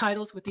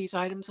titles with these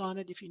items on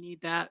it if you need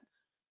that.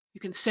 You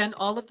can send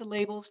all of the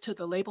labels to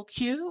the label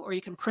queue, or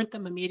you can print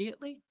them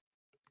immediately.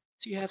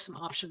 So you have some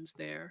options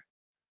there.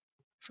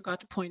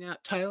 Forgot to point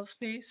out title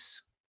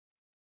space,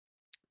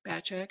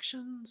 batch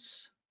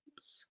actions,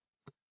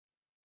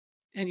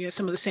 and you have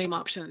some of the same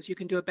options. You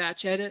can do a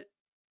batch edit.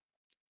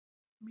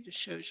 Let me just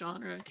show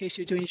genre in case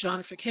you're doing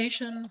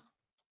genreification.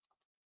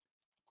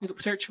 You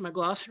search from a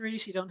glossary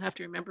so you don't have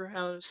to remember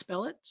how to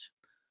spell it.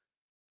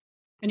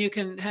 And you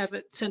can have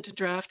it sent to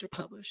draft or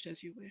published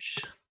as you wish.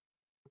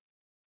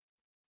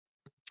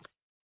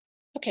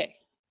 Okay,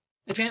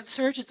 advanced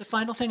search is the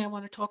final thing I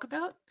want to talk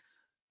about.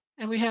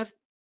 And we have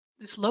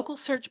this local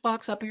search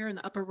box up here in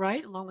the upper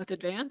right along with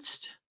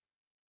advanced.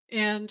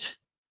 And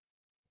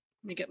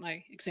let me get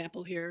my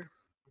example here.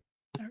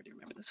 I already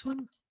remember this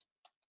one.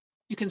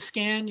 You can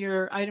scan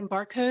your item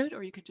barcode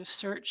or you can just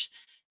search.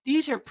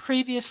 These are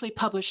previously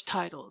published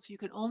titles. You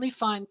can only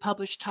find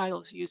published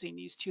titles using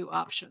these two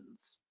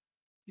options.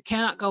 You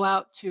cannot go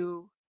out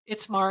to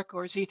itsMARC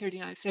or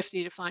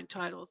Z3950 to find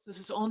titles. This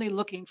is only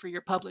looking for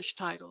your published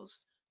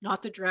titles,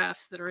 not the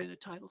drafts that are in a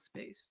title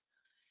space.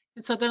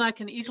 And so then I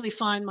can easily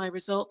find my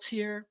results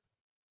here.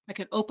 I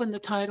can open the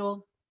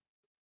title,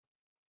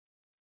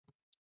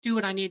 do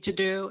what I need to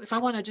do. If I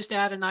want to just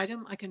add an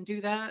item, I can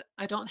do that.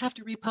 I don't have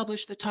to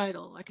republish the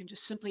title. I can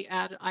just simply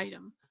add an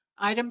item.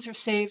 Items are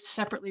saved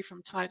separately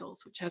from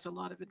titles, which has a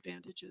lot of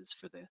advantages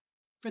for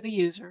the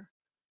user.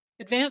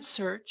 Advanced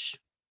search.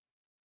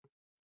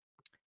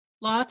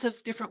 Lots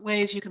of different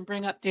ways you can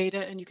bring up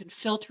data and you can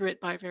filter it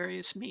by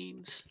various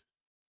means.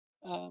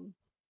 Let's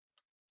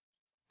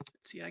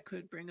see, I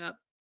could bring up,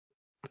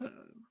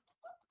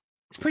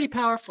 it's pretty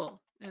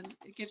powerful and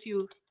it gives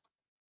you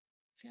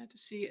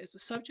fantasy as a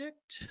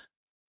subject.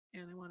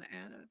 And I want to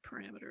add a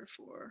parameter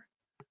for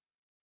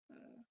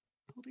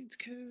holdings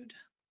code,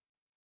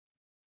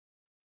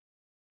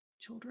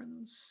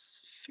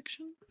 children's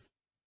fiction.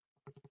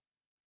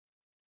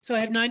 So I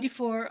have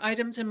 94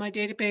 items in my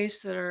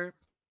database that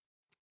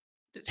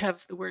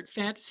have the word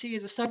fantasy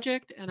as a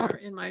subject and are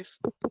in my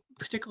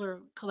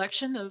particular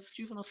collection of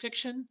juvenile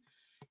fiction.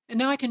 And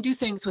now I can do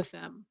things with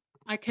them.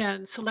 I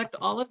can select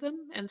all of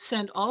them and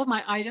send all of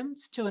my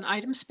items to an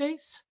item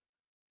space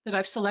that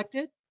I've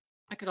selected.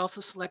 I could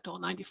also select all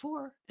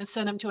 94 and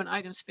send them to an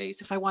item space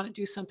if I want to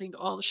do something to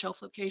all the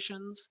shelf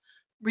locations,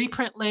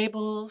 reprint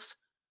labels,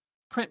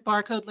 print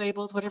barcode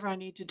labels, whatever I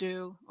need to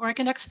do, or I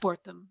can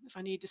export them if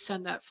I need to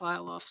send that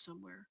file off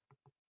somewhere.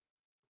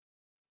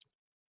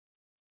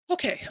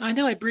 Okay, I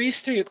know I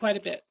breezed through quite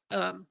a bit.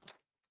 I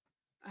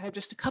have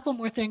just a couple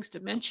more things to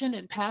mention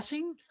in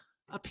passing.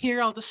 Up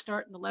here, I'll just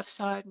start on the left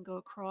side and go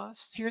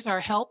across. Here's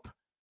our help.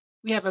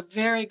 We have a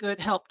very good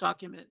help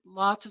document,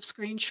 lots of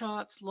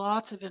screenshots,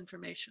 lots of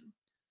information.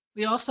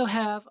 We also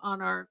have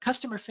on our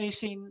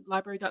customer-facing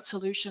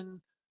library.solution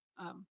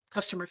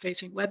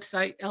customer-facing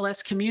website,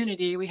 LS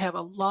Community, we have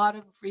a lot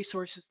of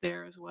resources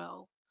there as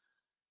well.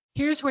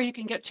 Here's where you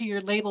can get to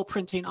your label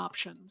printing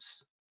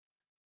options.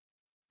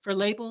 For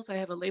labels, I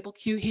have a label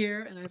queue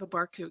here and I have a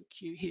barcode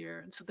queue here.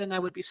 And so then I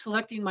would be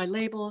selecting my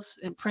labels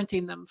and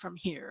printing them from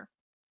here.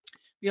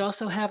 We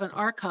also have an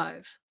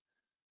archive.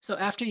 So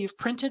after you've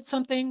printed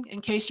something,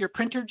 in case your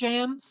printer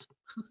jams,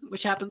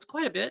 which happens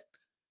quite a bit,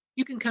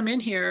 you can come in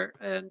here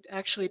and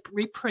actually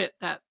reprint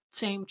that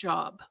same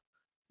job.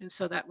 And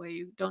so that way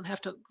you don't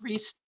have to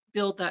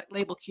rebuild that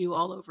label queue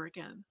all over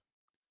again.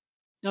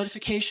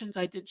 Notifications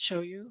I did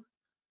show you.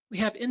 We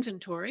have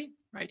inventory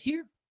right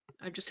here.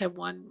 I just have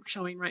one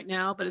showing right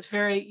now, but it's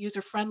very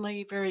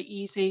user-friendly, very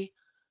easy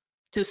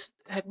to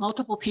have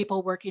multiple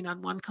people working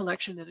on one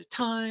collection at a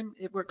time.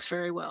 It works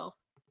very well.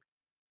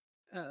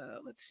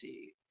 Let's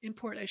see,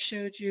 import I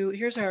showed you.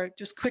 Here's our,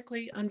 just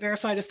quickly,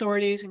 unverified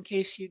authorities in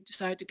case you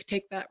decide to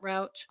take that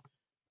route.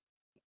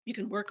 You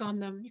can work on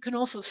them. You can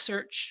also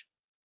search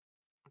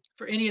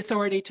for any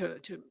authority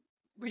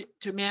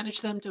to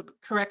manage them, to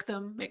correct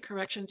them, make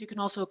corrections. You can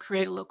also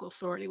create a local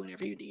authority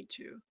whenever you need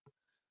to.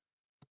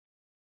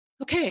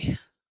 Okay,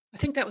 I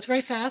think that was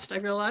very fast. I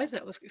realized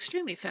that was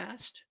extremely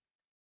fast.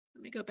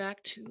 Let me go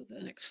back to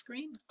the next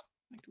screen,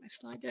 back to my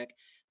slide deck.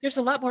 There's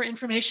a lot more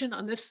information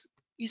on this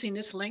using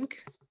this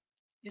link.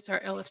 It's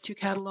our LS2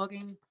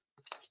 cataloging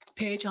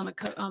page on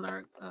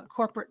our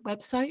corporate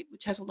website,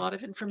 which has a lot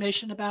of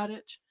information about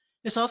it.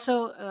 There's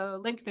also a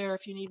link there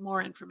if you need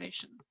more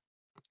information.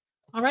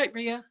 All right,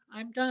 Ria,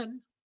 I'm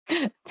done.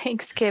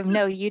 Thanks, Kim.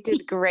 No, you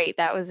did great.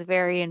 That was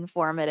very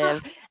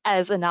informative.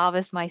 As a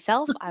novice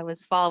myself, I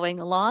was following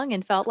along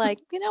and felt like,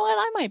 you know what,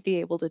 I might be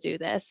able to do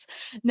this.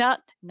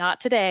 Not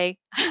today,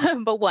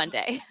 but one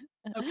day.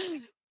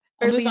 Okay.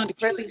 Or I'll move on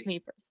to at least me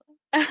personally.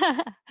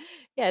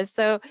 Yeah,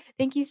 so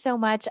thank you so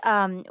much.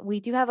 We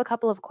do have a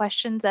couple of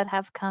questions that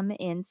have come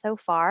in so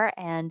far.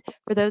 And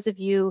for those of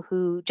you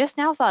who just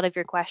now thought of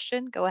your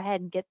question, go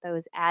ahead and get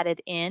those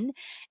added in.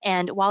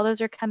 And while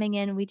those are coming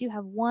in, we do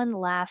have one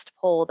last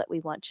poll that we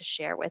want to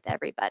share with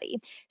everybody.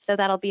 So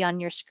that'll be on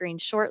your screen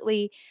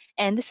shortly.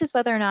 And this is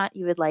whether or not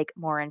you would like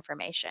more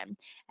information.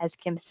 As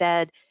Kim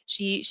said,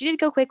 she did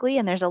go quickly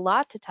and there's a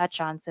lot to touch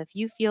on. So if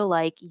you feel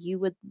like you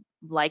would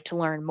like to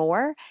learn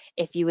more,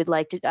 if you would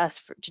like to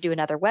do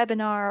another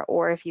webinar,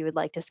 or if you would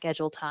like to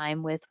schedule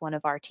time with one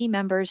of our team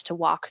members to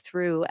walk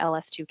through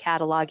LS2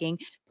 cataloging,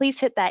 please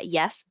hit that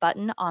yes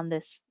button on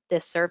this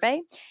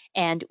survey,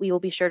 and we will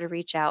be sure to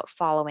reach out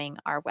following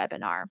our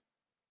webinar.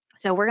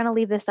 So we're going to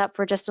leave this up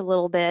for just a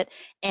little bit,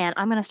 and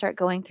I'm going to start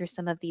going through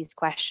some of these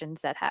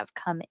questions that have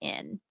come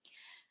in.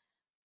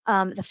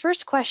 The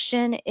first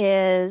question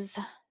is,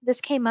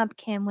 this came up,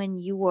 Kim, when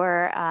you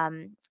were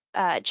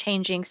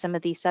changing some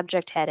of these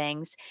subject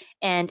headings,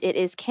 and it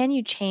is, can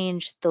you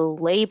change the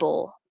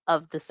label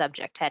of the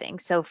subject heading?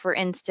 So for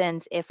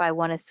instance, if I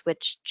want to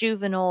switch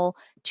juvenile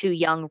to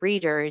young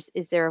readers,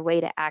 is there a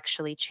way to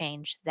actually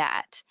change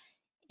that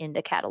in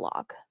the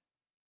catalog?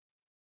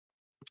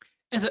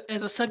 As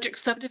a subject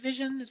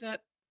subdivision, is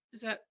that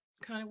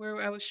kind of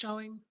where I was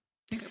showing?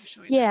 I think I was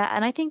showing Yeah, that.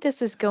 and I think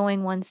this is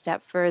going one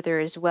step further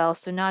as well.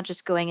 So not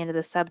just going into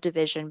the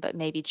subdivision, but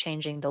maybe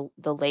changing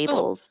the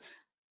labels. Oh,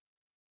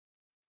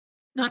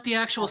 not the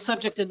actual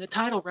subject in the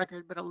title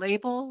record, but a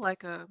label,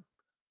 like a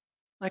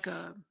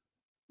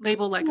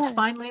label, like a Yeah.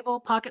 spine label,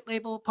 pocket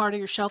label, part of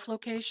your shelf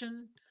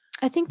location.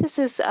 I think this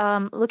is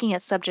looking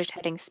at subject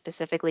headings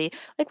specifically.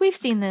 Like we've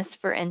seen this,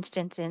 for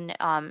instance, in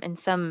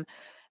some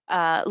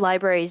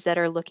libraries that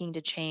are looking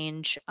to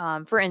change,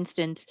 for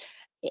instance,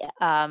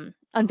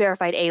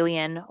 unverified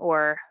alien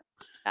or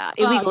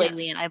illegal Yes,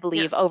 alien, I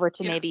believe, yes, over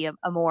to yeah, maybe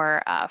a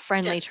more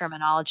friendly yes,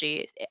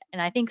 terminology.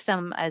 And I think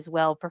some as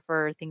well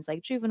prefer things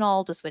like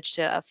juvenile to switch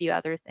to a few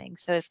other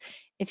things. So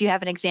if you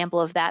have an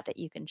example of that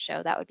you can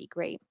show, that would be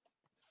great.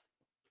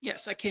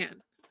 yes, I can.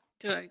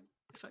 Am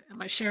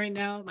I sharing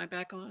now? Am I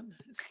back on?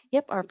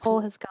 Yep, Is our it poll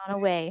cool? has gone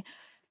away.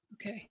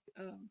 Okay.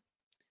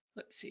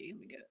 Let's see. Let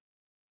me get.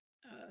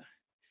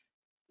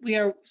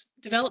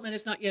 Development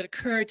has not yet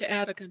occurred to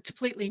add a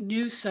completely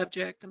new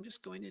subject. I'm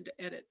just going into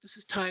edit. This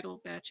is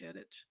title, batch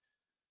edit.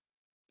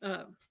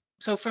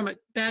 So from a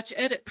batch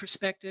edit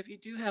perspective, you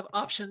do have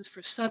options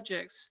for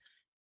subjects.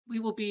 We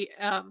will be,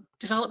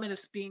 development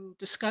is being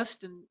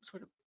discussed and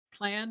sort of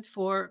planned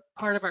for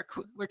part of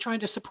we're trying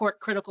to support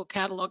critical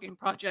cataloging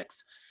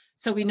projects.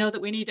 So we know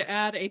that we need to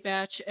add a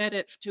batch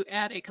edit to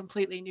add a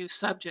completely new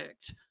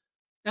subject.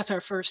 That's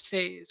our first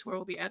phase where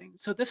we'll be adding.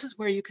 So this is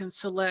where you can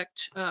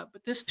select,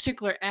 but this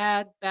particular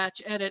add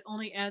batch edit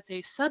only adds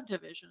a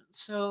subdivision.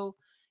 So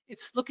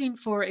it's looking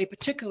for a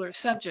particular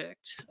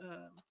subject,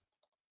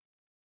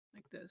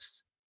 like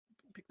this.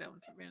 Pick that one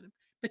for random.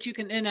 But you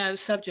can then add a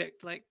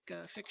subject like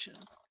fiction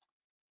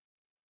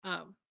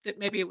that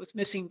maybe it was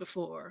missing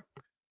before.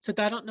 So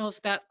I don't know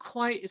if that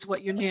quite is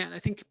what you meant. I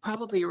think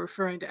probably you're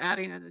referring to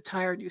adding an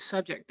entire new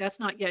subject. That's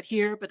not yet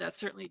here, but that's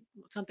certainly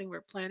something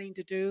we're planning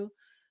to do.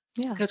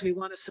 Yeah. Because we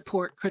want to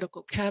support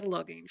critical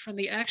cataloging. From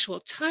the actual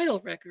title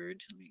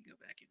record, let me go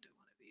back into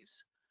one of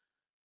these.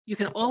 You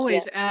can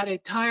always add an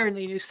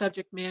entirely new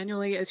subject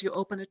manually as you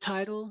open a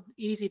title.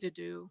 Easy to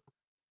do.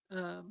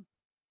 Let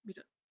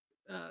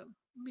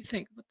me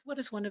think. What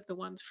is one of the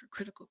ones for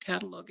critical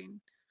cataloging?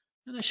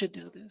 And I should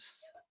know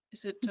this.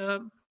 Is it?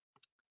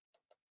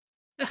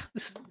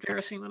 This is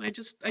embarrassing. When I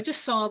just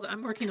saw that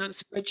I'm working on a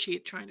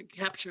spreadsheet trying to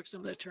capture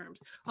some of the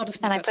terms. I'll just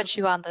make And I up put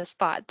something. you on the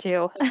spot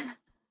too.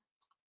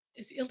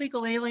 Is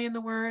illegal alien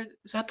the word?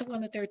 Is that the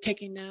one that they're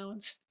taking now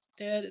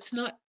instead? It's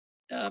not.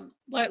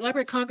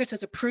 Library of Congress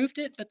has approved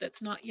it, but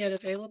that's not yet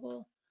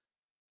available.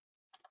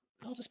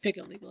 I'll just pick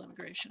illegal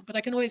immigration, but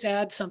I can always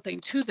add something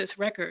to this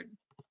record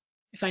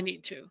if I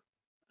need to.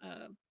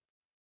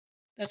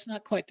 That's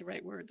not quite the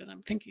right word that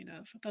I'm thinking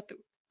of.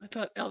 I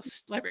thought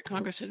else Library of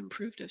Congress had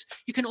improved this.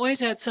 You can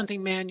always add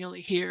something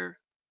manually here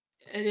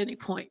at any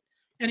point.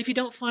 And if you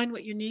don't find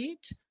what you need,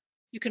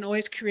 you can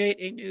always create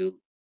a new,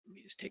 let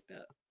me just take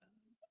that.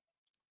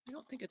 I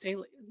don't think it's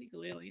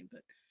illegal alien,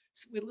 but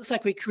it looks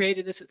like we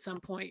created this at some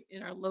point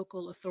in our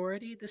local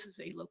authority. This is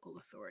a local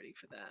authority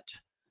for that.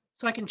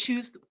 So I can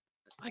choose,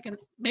 I can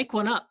make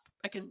one up.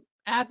 I can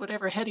add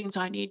whatever headings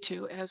I need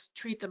to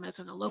treat them as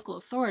in a local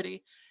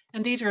authority.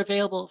 And these are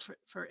available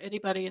for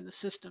anybody in the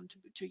system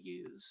to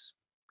use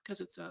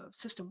because it's a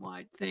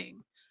system-wide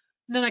thing.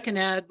 And then I can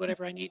add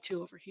whatever I need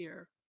to over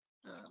here.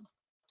 I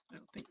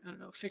don't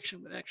know if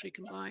fiction would actually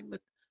combine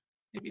with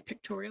maybe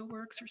pictorial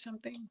works or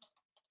something.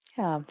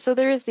 Yeah, so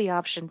there is the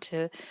option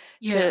to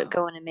Yeah.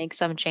 go in and make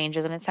some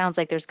changes, and it sounds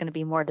like there's going to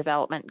be more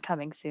development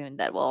coming soon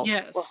that will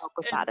Yes. help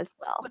with And that as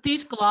well. with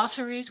these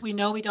glossaries, we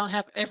know we don't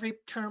have every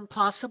term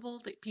possible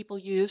that people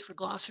use for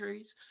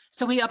glossaries.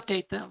 So we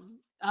update them.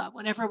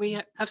 Whenever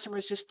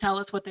customers just tell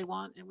us what they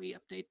want and we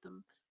update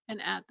them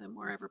and add them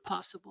wherever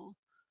possible.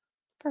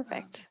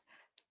 Perfect.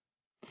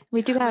 We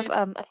Yeah, do I'm have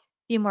ready. a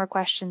few more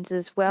questions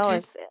as well,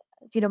 Okay,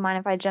 if you don't mind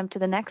if I jump to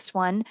the next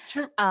one.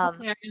 sure. Um,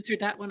 Hopefully I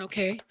answered that one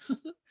okay.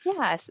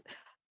 yes,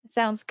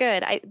 sounds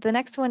good. The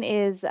next one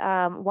is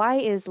why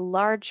is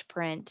large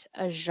print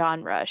a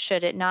genre?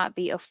 Should it not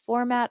be a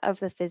format of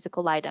the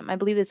physical item? I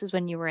believe this is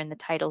when you were in the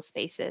title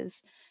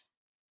spaces.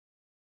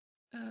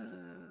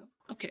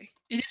 Okay,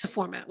 it is a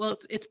format. Well,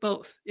 it's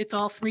both. It's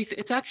all three.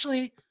 It's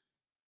actually,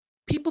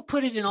 people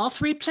put it in all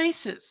three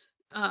places.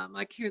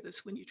 Like hear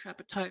this when you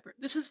trap a typer.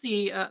 This is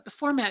the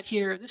format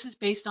here. This is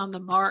based on the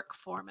MARC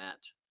format.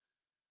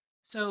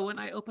 So when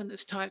I open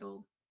this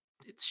title,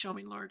 it's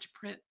showing large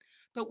print.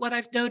 But what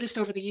I've noticed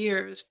over the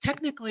years,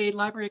 technically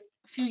library,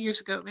 a few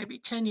years ago, maybe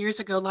 10 years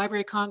ago,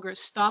 Library of Congress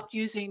stopped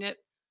using it.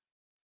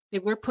 They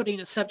were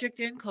putting a subject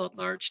in called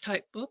large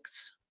type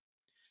books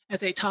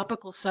as a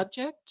topical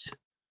subject,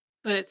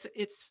 but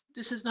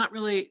this is not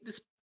really, this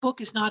book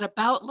is not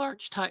about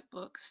large type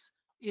books.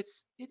 It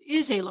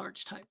is a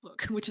large type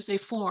book, which is a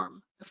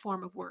form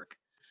of work.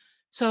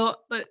 So,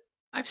 but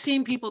I've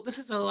seen people, this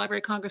is a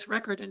Library of Congress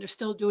record, and they're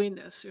still doing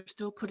this. They're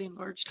still putting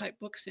large type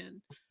books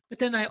in. But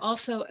then I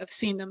also have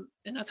seen them,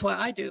 and that's why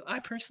I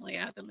personally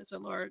add them as a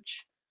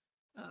large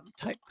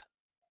type,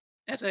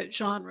 as a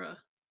genre.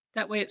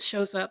 That way it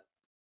shows up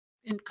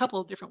in a couple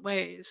of different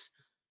ways.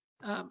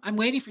 I'm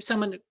waiting for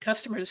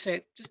customer to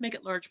say, just make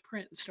it large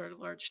print and start a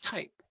large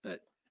type. But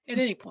at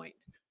any point,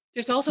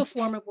 there's also a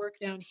form of work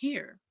down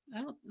here.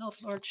 I don't know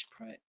if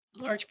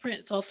large print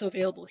is also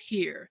available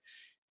here.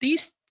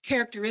 These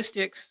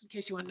characteristics, in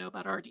case you want to know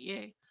about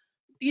RDA,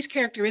 these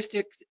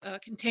characteristics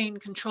contain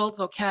controlled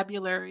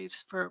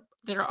vocabularies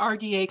that are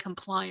RDA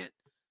compliant.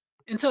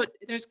 And so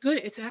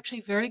it's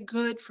actually very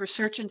good for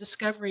search and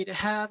discovery to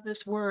have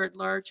this word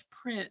large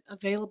print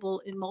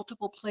available in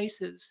multiple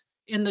places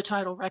in the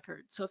title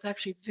record. So it's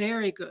actually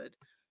very good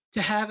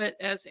to have it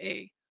as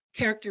a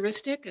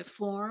characteristic, a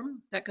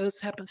form that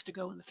happens to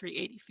go in the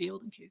 380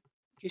 field in case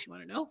you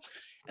want to know.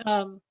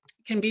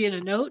 It can be in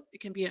a note,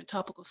 it can be in a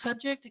topical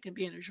subject, it can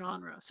be in a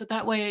genre. So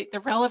that way the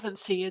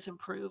relevancy is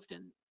improved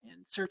in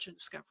search and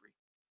discovery.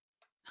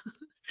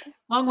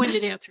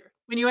 Long-winded answer.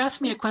 When you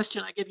ask me a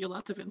question, I give you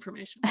lots of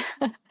information.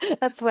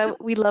 That's why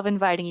we love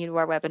inviting you to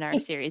our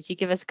webinar series. You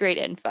give us great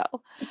info.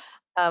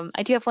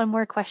 I do have one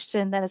more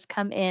question that has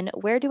come in.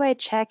 Where do I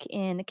check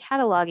in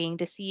cataloging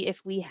to see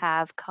if we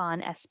have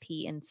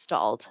ConSP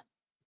installed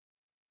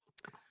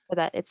for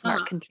that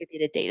ITSMARC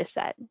contributed data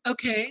set?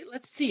 Okay,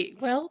 let's see.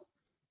 Well,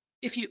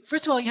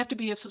 first of all, you have to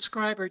be a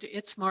subscriber to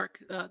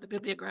ITSMARC, the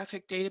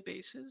bibliographic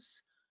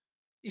databases.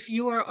 If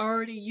you are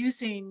already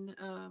using,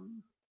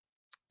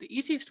 the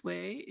easiest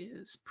way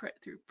is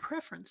through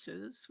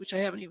preferences, which I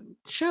haven't even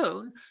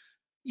shown.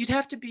 You'd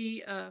have to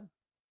be,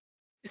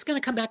 it's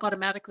going to come back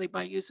automatically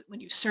when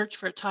you search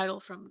for a title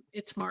from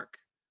ITSMARC,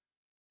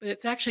 but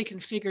it's actually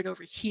configured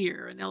over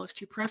here in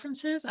LS2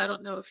 preferences. I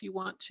don't know if you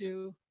want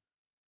to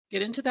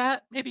get into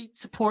that. Maybe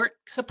support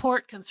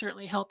can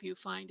certainly help you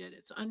find it.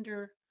 It's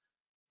under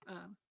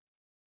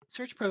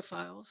search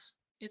profiles,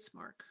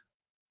 ITSMARC.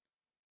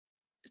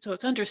 So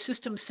it's under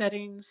system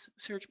settings,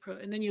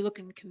 and then you look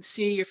and can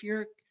see if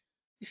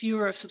you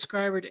are a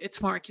subscriber to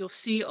ITSMARC, you'll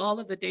see all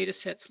of the data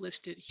sets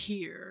listed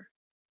here.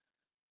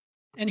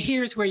 And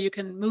here's where you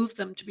can move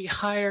them to be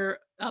higher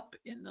up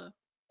in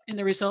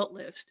the result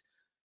list.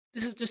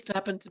 This is just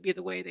happened to be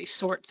the way they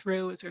sort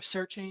through as they're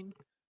searching.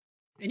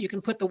 And you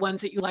can put the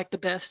ones that you like the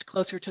best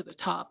closer to the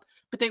top,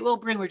 but they will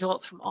bring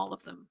results from all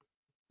of them.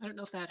 I don't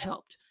know if that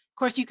helped. Of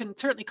course, you can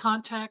certainly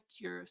contact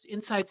your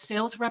inside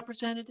sales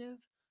representative.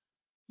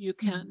 You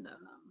can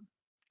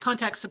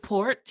contact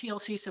support,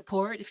 TLC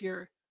support, if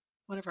you're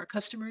one of our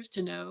customers,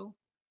 to know.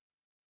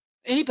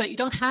 Anybody, you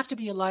don't have to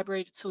be a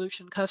library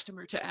solution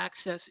customer to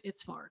access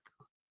ITSMARC.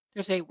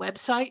 There's a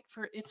website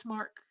for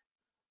ITSMARC,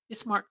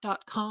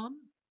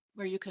 itsmarc.com,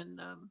 where you can,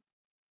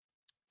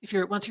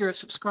 once you're a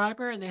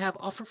subscriber, and they have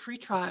offer free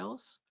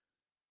trials.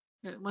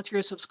 Once you're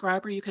a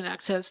subscriber, you can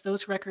access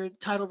those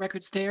title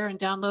records there and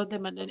download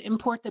them and then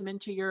import them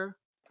into your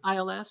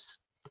ILS.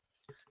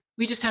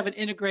 We just have it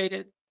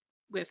integrated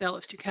with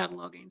LS2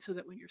 cataloging so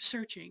that when you're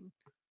searching,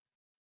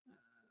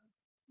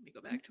 let me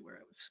go back to where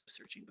I was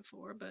searching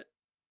before, but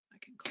I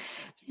can go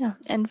back to Yeah,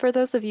 and for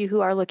those of you who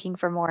are looking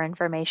for more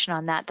information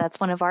on that, that's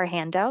one of our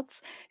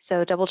handouts.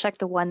 So double check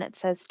the one that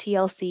says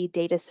TLC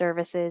Data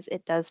Services.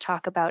 It does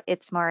talk about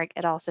ITSMARC.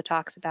 It also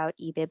talks about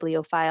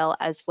eBibliophile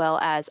as well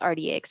as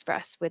RDA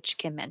Express, which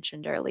Kim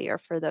mentioned earlier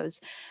for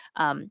those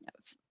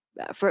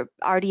for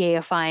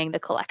RDA-ifying the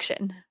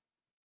collection.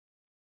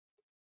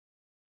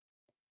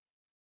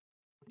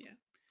 Yeah,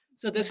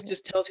 so this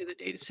just tells you the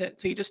data set,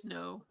 so you just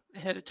know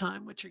ahead of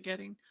time what you're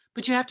getting,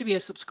 but you have to be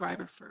a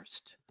subscriber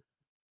first.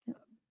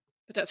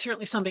 but that's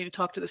certainly something to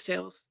talk to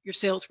your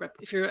sales rep.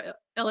 If you're a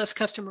LS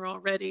customer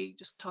already,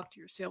 just talk to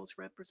your sales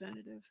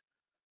representative,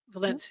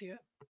 Valencia.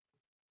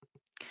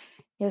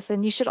 Yes,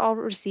 and you should all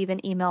receive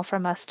an email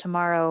from us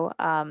tomorrow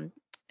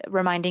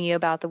reminding you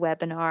about the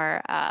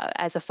webinar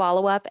as a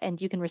follow-up,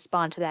 and you can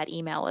respond to that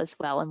email as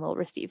well, and we'll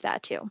receive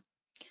that too.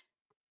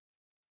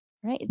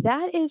 All right,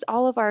 that is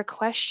all of our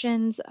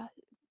questions.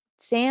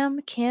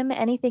 Sam, Kim,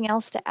 anything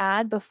else to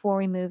add before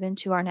we move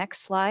into our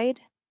next slide?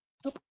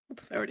 Oh,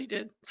 oops, I already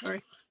did.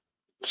 Sorry.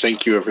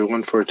 Thank you,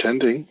 everyone, for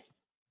attending.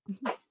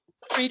 Feel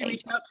free to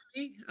reach out to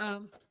me.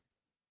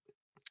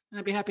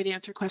 I'd be happy to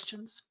answer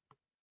questions.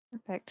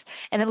 Perfect.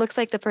 And it looks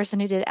like the person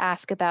who did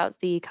ask about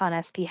the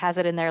ConSP has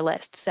it in their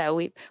list. So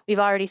we've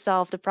already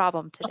solved a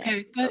problem today.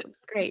 Okay, good. So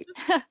great.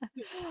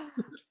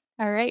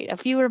 All right, a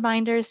few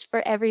reminders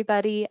for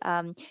everybody.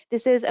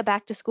 This is a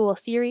back to school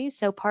series,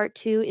 so part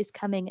 2 is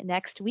coming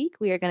next week.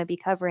 We are going to be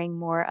covering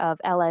more of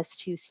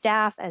LS2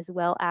 staff as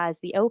well as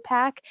the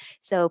OPAC.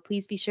 So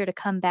please be sure to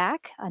come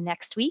back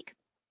next week.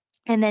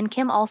 And then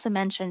Kim also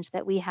mentioned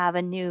that we have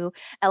a new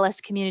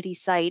LS community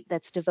site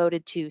that's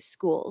devoted to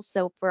schools.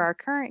 So for our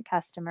current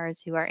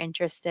customers who are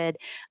interested,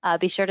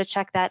 be sure to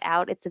check that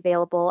out. It's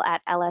available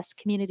at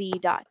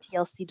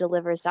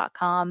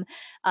lscommunity.tlcdelivers.com.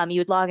 You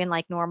would log in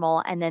like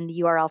normal, and then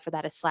the URL for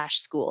that is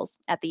 /schools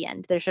at the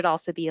end. There should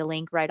also be a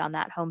link right on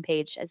that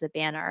homepage as a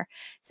banner.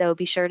 So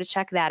be sure to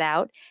check that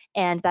out.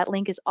 And that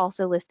link is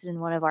also listed in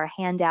one of our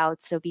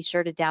handouts. So be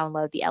sure to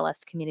download the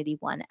LS community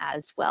one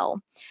as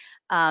well.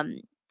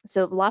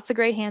 So lots of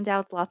great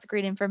handouts, lots of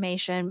great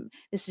information.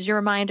 This is your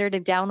reminder to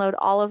download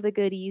all of the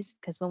goodies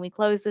because when we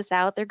close this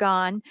out, they're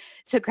gone.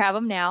 So grab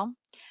them now.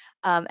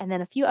 And then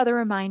a few other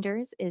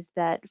reminders is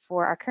that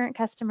for our current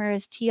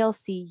customers,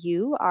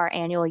 TLCU, our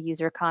annual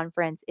user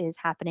conference, is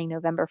happening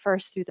November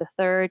 1st through the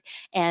 3rd,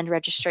 and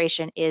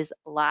registration is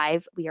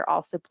live. We are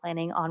also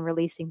planning on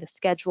releasing the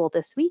schedule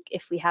this week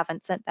if we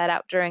haven't sent that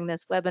out during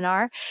this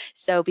webinar.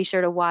 So be sure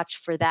to watch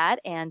for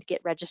that and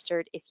get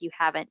registered if you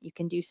haven't. You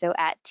can do so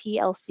at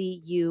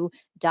tlcu.live.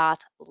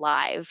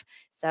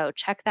 So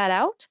check that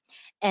out.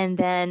 And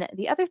then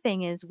the other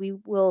thing is we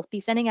will be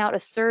sending out a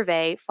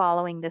survey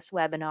following this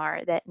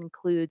webinar that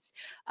includes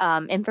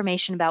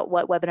information about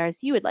what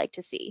webinars you would like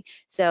to see.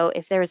 So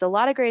if there's a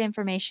lot of great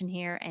information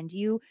here and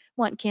you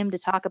want Kim to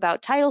talk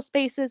about title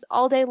spaces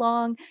all day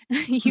long,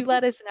 you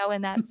let us know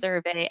in that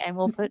survey and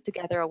we'll put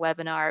together a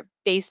webinar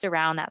based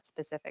around that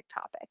specific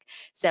topic.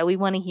 So we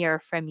want to hear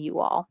from you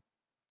all.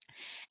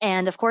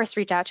 And of course,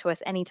 reach out to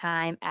us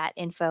anytime at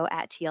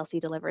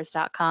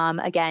info@tlcdelivers.com.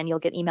 Again, you'll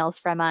get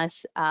emails from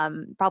us,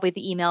 probably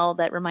the email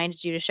that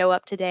reminded you to show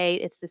up today.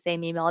 It's the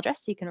same email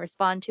address, so you can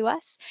respond to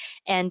us.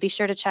 And be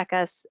sure to check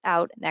us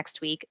out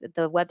next week.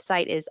 The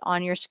website is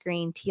on your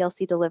screen,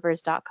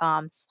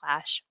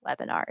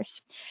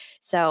 tlcdelivers.com/webinars.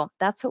 So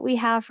that's what we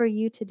have for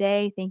you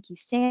today. Thank you,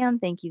 Sam.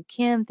 Thank you,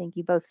 Kim. Thank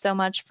you both so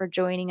much for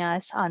joining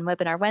us on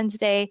Webinar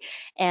Wednesday.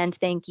 And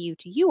thank you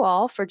to you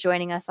all for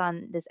joining us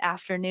on this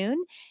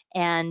afternoon.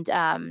 And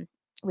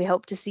we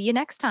hope to see you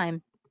next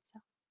time. So,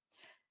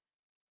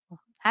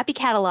 happy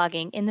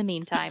cataloging in the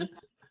meantime.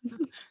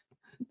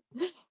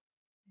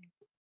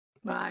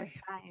 Bye.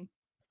 Bye.